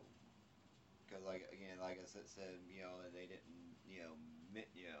 because like I said, they didn't,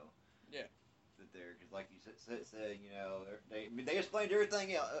 Yeah. that they're because like you said, they explained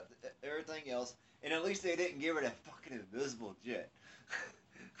everything else, and at least they didn't give her that fucking invisible jet.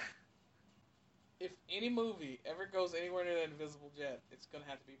 If any movie ever goes anywhere near that invisible jet, it's gonna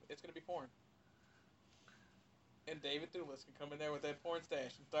be porn. And David Thewlis can come in there with that porn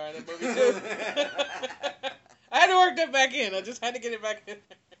stash and star in that movie too. I had to work that back in. I just had to get it back in.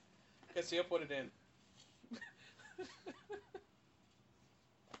 Because he'll put it in.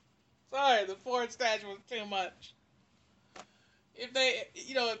 Sorry, the porn stash was too much. If they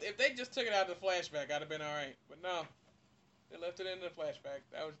just took it out of the flashback, I'd have been all right. But no, they left it in the flashback.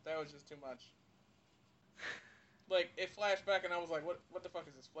 That was just too much. Like it flashed back, and I was like, what the fuck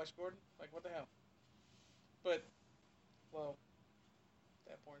is this, Flesh Gordon? Like what the hell? But well,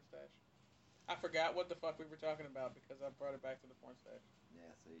 that porn stash. I forgot what the fuck we were talking about because I brought it back to the porn stash.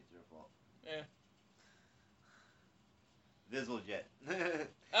 Yeah, see, it's your fault. Yeah. Visual jet.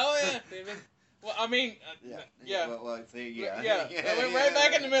 Oh yeah, David. Well, I mean, yeah. Well, see, yeah. Yeah. I went right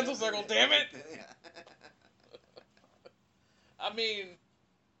back in the mental circle. Damn it. I mean,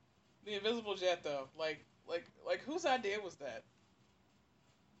 the invisible jet though, like whose idea was that?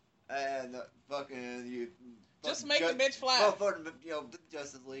 And fucking you. Just make the bitch fly. Motherfucking, the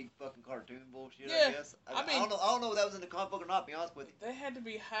Justice League fucking cartoon bullshit. Yeah, I guess. I mean, I don't know if that was in the comic book or not. To be honest with you. They had to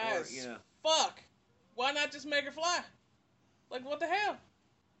be high as fuck. Why not just make her fly? Like what the hell?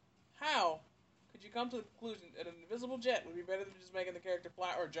 How could you come to the conclusion that an invisible jet would be better than just making the character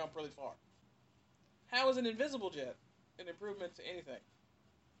fly or jump really far? How is an invisible jet an improvement to anything?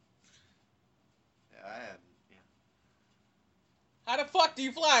 Yeah, I have. Yeah. How the fuck do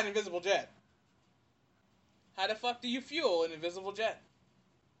you fly an invisible jet? How the fuck do you fuel an invisible jet?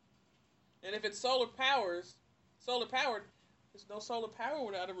 And if it's solar powered, there's no solar power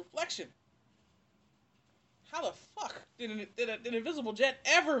without a reflection. How the fuck did an invisible jet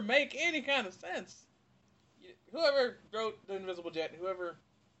ever make any kind of sense? Whoever wrote the invisible jet, whoever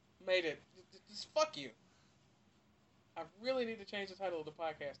made it, just fuck you. I really need to change the title of the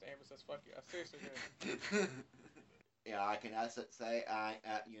podcast to Amber Says Fuck You. I seriously do. Yeah, I can say I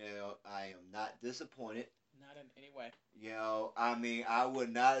am not disappointed. Not in any way. I mean, I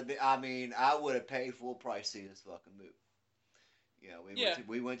would not have been. I mean, I would have paid full price to see this fucking movie.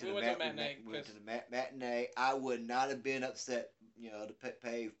 We went to the matinee. We went to the matinee. I would not have been upset. To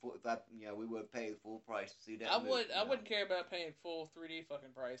pay full. If we would have paid full price to see that. I wouldn't care about paying full 3D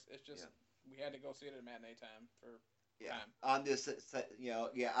fucking price. It's just we had to go see it at matinee time for. Yeah, time. I'm just, yeah.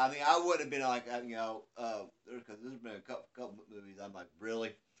 I mean, I would have been like, because there's been a couple movies. I'm like,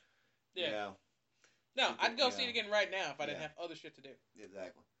 really? Yeah. No, I'd go see it again right now if I didn't have other shit to do.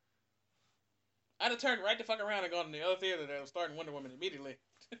 Exactly. I'd have turned right the fuck around and gone to the other theater that was starting Wonder Woman immediately,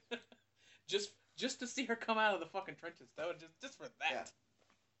 just to see her come out of the fucking trenches. That would just for that.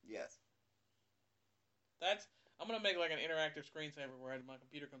 Yeah. Yes. I'm gonna make like an interactive screensaver where my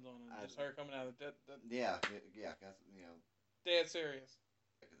computer comes on and just her coming out of the Yeah. That's dead serious.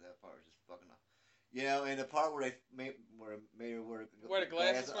 Because that part was just fucking up. And the part where they made where the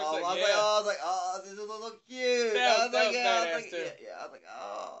glasses. I was like, this will look cute. That was badass too. Yeah, I was like,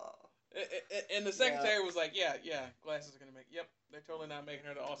 oh. And the secretary was like, yeah, glasses are gonna make. Yep, they're totally not making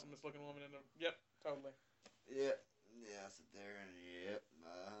her the awesomest looking woman in the. Yep, totally. Yep. Yeah, I sit there and yep.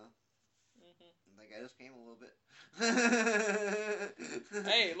 I think I just came a little bit.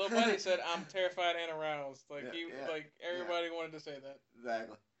 Hey, little buddy said, "I'm terrified and aroused." Like like everybody wanted to say that.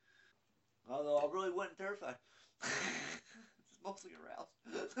 Exactly. Although I really wasn't terrified. Just mostly aroused.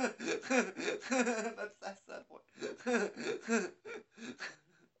 That's that point.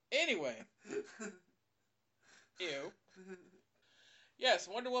 Anyway. Ew. Yes,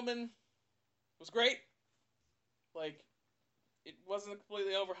 Wonder Woman was great. Like, it wasn't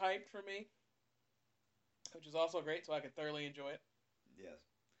completely overhyped for me, which is also great, so I could thoroughly enjoy it. Yes.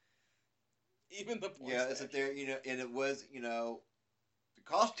 Even the porn it's up there, and it was, the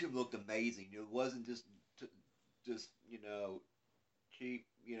costume looked amazing. It wasn't just cheap,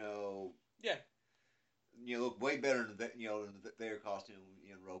 Yeah. Looked way better than their costume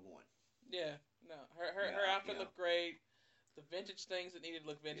in Rogue One. Yeah. No, her outfit looked great. The vintage things that needed to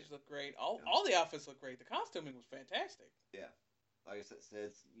look vintage looked great. All the outfits looked great. The costuming was fantastic. Yeah. Like I said,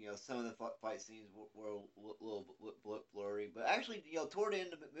 some of the fight scenes were a little blurry, but actually, toward the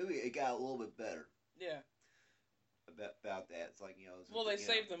end of the movie, it got a little bit better. Yeah. About that, it's like well, they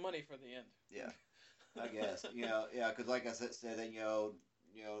saved the money for the end. Yeah, I guess because like I said that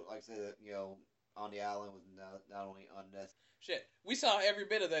like I said on the island was not only unnecessary. Shit, we saw every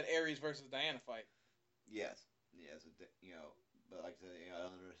bit of that Ares versus Diana fight. Yes, but like I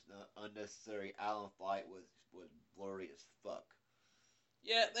said, unnecessary island fight was blurry as fuck.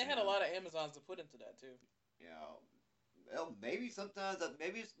 Yeah, they had a lot of Amazons to put into that too. You know, well, maybe sometimes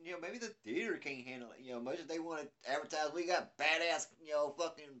maybe maybe the theater can't handle it. Much as they want to advertise, we got badass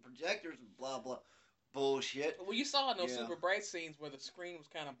fucking projectors and blah blah bullshit. Well, you saw in those super bright scenes where the screen was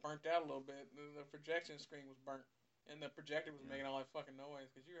kind of burnt out a little bit. The projection screen was burnt, and the projector was making all that fucking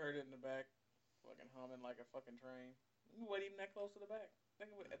noise because you heard it in the back, fucking humming like a fucking train. You wasn't even that close to the back.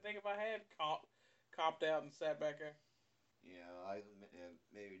 I think if I had copped out and sat back there. Yeah,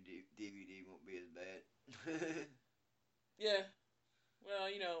 maybe DVD won't be as bad. Yeah. Well,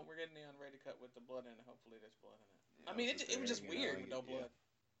 we're getting the unrated cut with the blood in it. Hopefully there's blood in it. Yeah, I mean, it was just weird with no blood.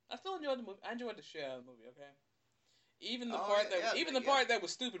 I still enjoyed the movie. I enjoyed the shit out of the movie, okay? Even the part that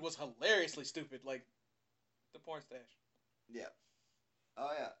was stupid was hilariously stupid, like the porn stash. Yeah. Oh,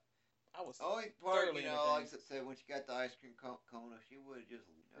 yeah. I was only part, like I said, when she got the ice cream cone, she would just,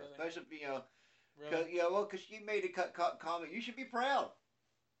 really? Especially, really? Because she made a comment, you should be proud.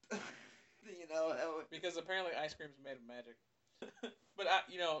 Because apparently ice cream is made of magic. But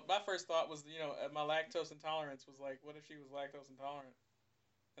my first thought was, my lactose intolerance was like, what if she was lactose intolerant?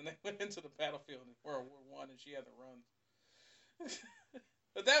 And they went into the battlefield in World War I, and she had to run.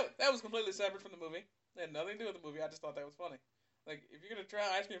 But that was completely separate from the movie. It had nothing to do with the movie. I just thought that was funny. Like, if you're gonna try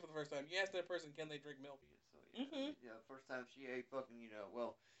ice cream for the first time, you ask that person, can they drink milk? So, first time she ate fucking,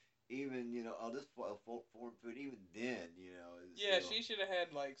 even, all this foreign food, even then, she should have had,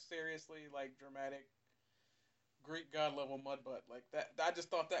 like, seriously, like, dramatic Greek god level mud butt. Like, that. I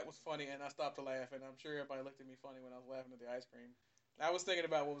just thought that was funny, and I stopped to laugh, and I'm sure everybody looked at me funny when I was laughing at the ice cream. I was thinking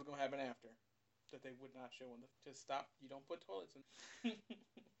about what was going to happen after. That they would not show to stop. You don't put toilets in.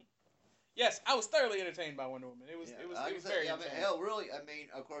 Yes, I was thoroughly entertained by Wonder Woman. It was very entertaining. Hell, really,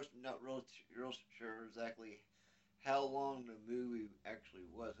 of course, not real sure exactly how long the movie actually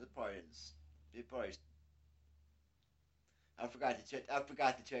was. I forgot to check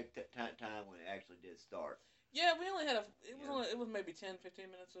time when it actually did start. Yeah, we only had it was maybe 10, 15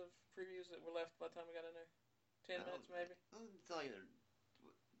 minutes of previews that were left by the time we got in there. 10 minutes maybe. I'll tell you,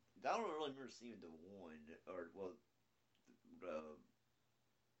 I don't really remember seeing the one the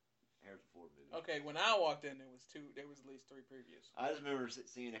Harrison Ford movie. Okay, when I walked in, there was at least 3 previews. I just remember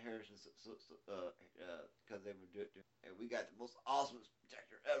seeing a Harrison because they were doing, and we got the most awesome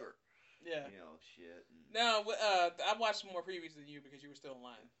projector ever. Yeah. Shit. No, I watched some more previews than you because you were still in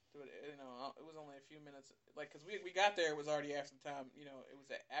line. It was only a few minutes. Like, because we got there, it was already after the time. It was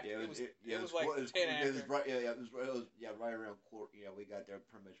after. Yeah, it was like 10 after. It was right around quarter. We got there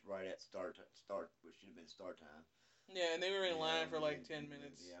pretty much right at start, which should have been start time. Yeah, and they were in line for like 10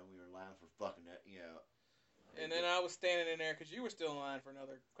 minutes. Yeah, we were in line for fucking that. And then I was standing in there because you were still in line for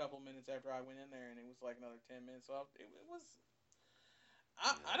another couple minutes after I went in there, and it was like another 10 minutes. So it was.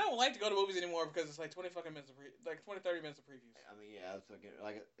 I don't like to go to movies anymore because it's like 20 fucking minutes of 30 minutes of previews. I mean, yeah, it's like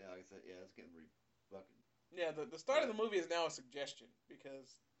I said, it's getting fucking. Yeah, the start of the movie is now a suggestion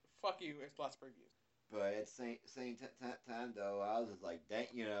because fuck you, it's lots of previews. But at the same time though, I was just like, dang,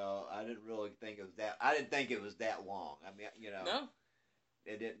 I didn't really think it was that. I didn't think it was that long. I mean, no,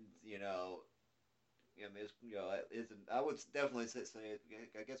 it didn't. I mean, it's. I would definitely say.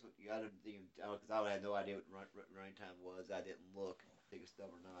 I guess what I didn't even because I had no idea what running time was. I didn't look. Think it's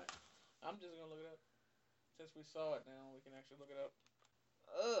stuff or not. I'm just gonna look it up. Since we saw it now, we can actually look it up.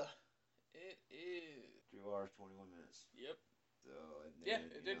 It is 2 hours 21 minutes. Yep. So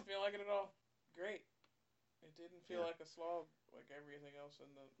it didn't feel like it at all. Great. It didn't feel like a slog like everything else in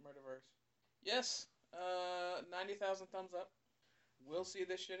the Murderverse. Yes. 90,000 thumbs up. We'll see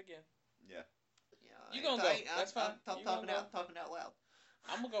this shit again. Yeah. Yeah. You gonna go? That's fine. I'm talking out loud.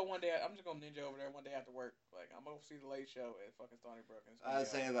 I'm gonna go one day. I'm just gonna ninja over there one day after work. Like, I'm gonna see the Late Show at fucking Stony Brook. I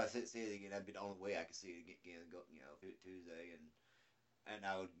was saying if I see it again, that'd be the only way I could see it again. Go, Tuesday, and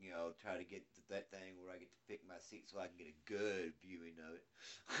I would, try to get to that thing where I get to pick my seat so I can get a good viewing of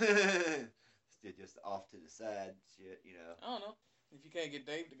it. Just off to the side, shit, I don't know if you can't get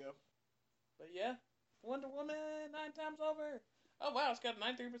Dave to go, but yeah, Wonder Woman 9 times over. Oh wow, it's got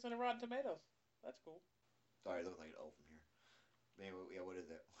 93% of Rotten Tomatoes. That's cool. Sorry, it looks like an O from here. Anyway, yeah, what is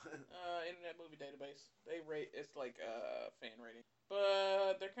it? Internet Movie Database. They rate it's like fan rating,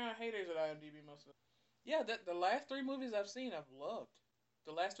 but they're kind of haters at IMDb most of them. Yeah, the last 3 movies I've seen, I've loved.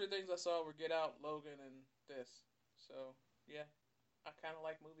 The last 3 things I saw were Get Out, Logan, and this. So yeah, I kind of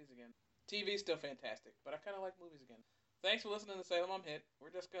like movies again. TV's still fantastic, but I kind of like movies again. Thanks for listening to Salem I'm Hit.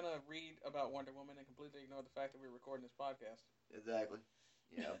 We're just gonna read about Wonder Woman and completely ignore the fact that we're recording this podcast. Exactly.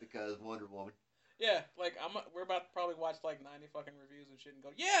 Yeah, because Wonder Woman. Yeah, like we're about to probably watch like 90 fucking reviews and shit and go,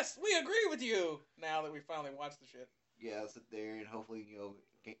 yes, we agree with you. Now that we finally watched the shit. Yeah, I'll sit there and hopefully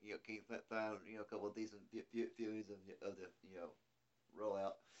can't find a couple of decent views of the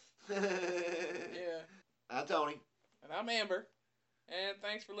rollout. Yeah. I'm Tony. And I'm Amber. And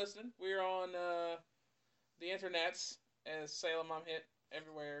thanks for listening. We're on the internets as Salem I'm Hit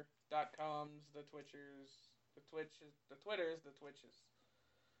everywhere. .coms, the Twitchers, the Twitches, the Twitters, the Twitches,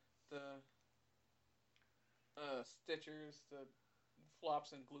 the Stitchers, the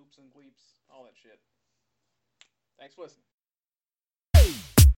flops and gloops and gleeps, all that shit. Thanks for listening.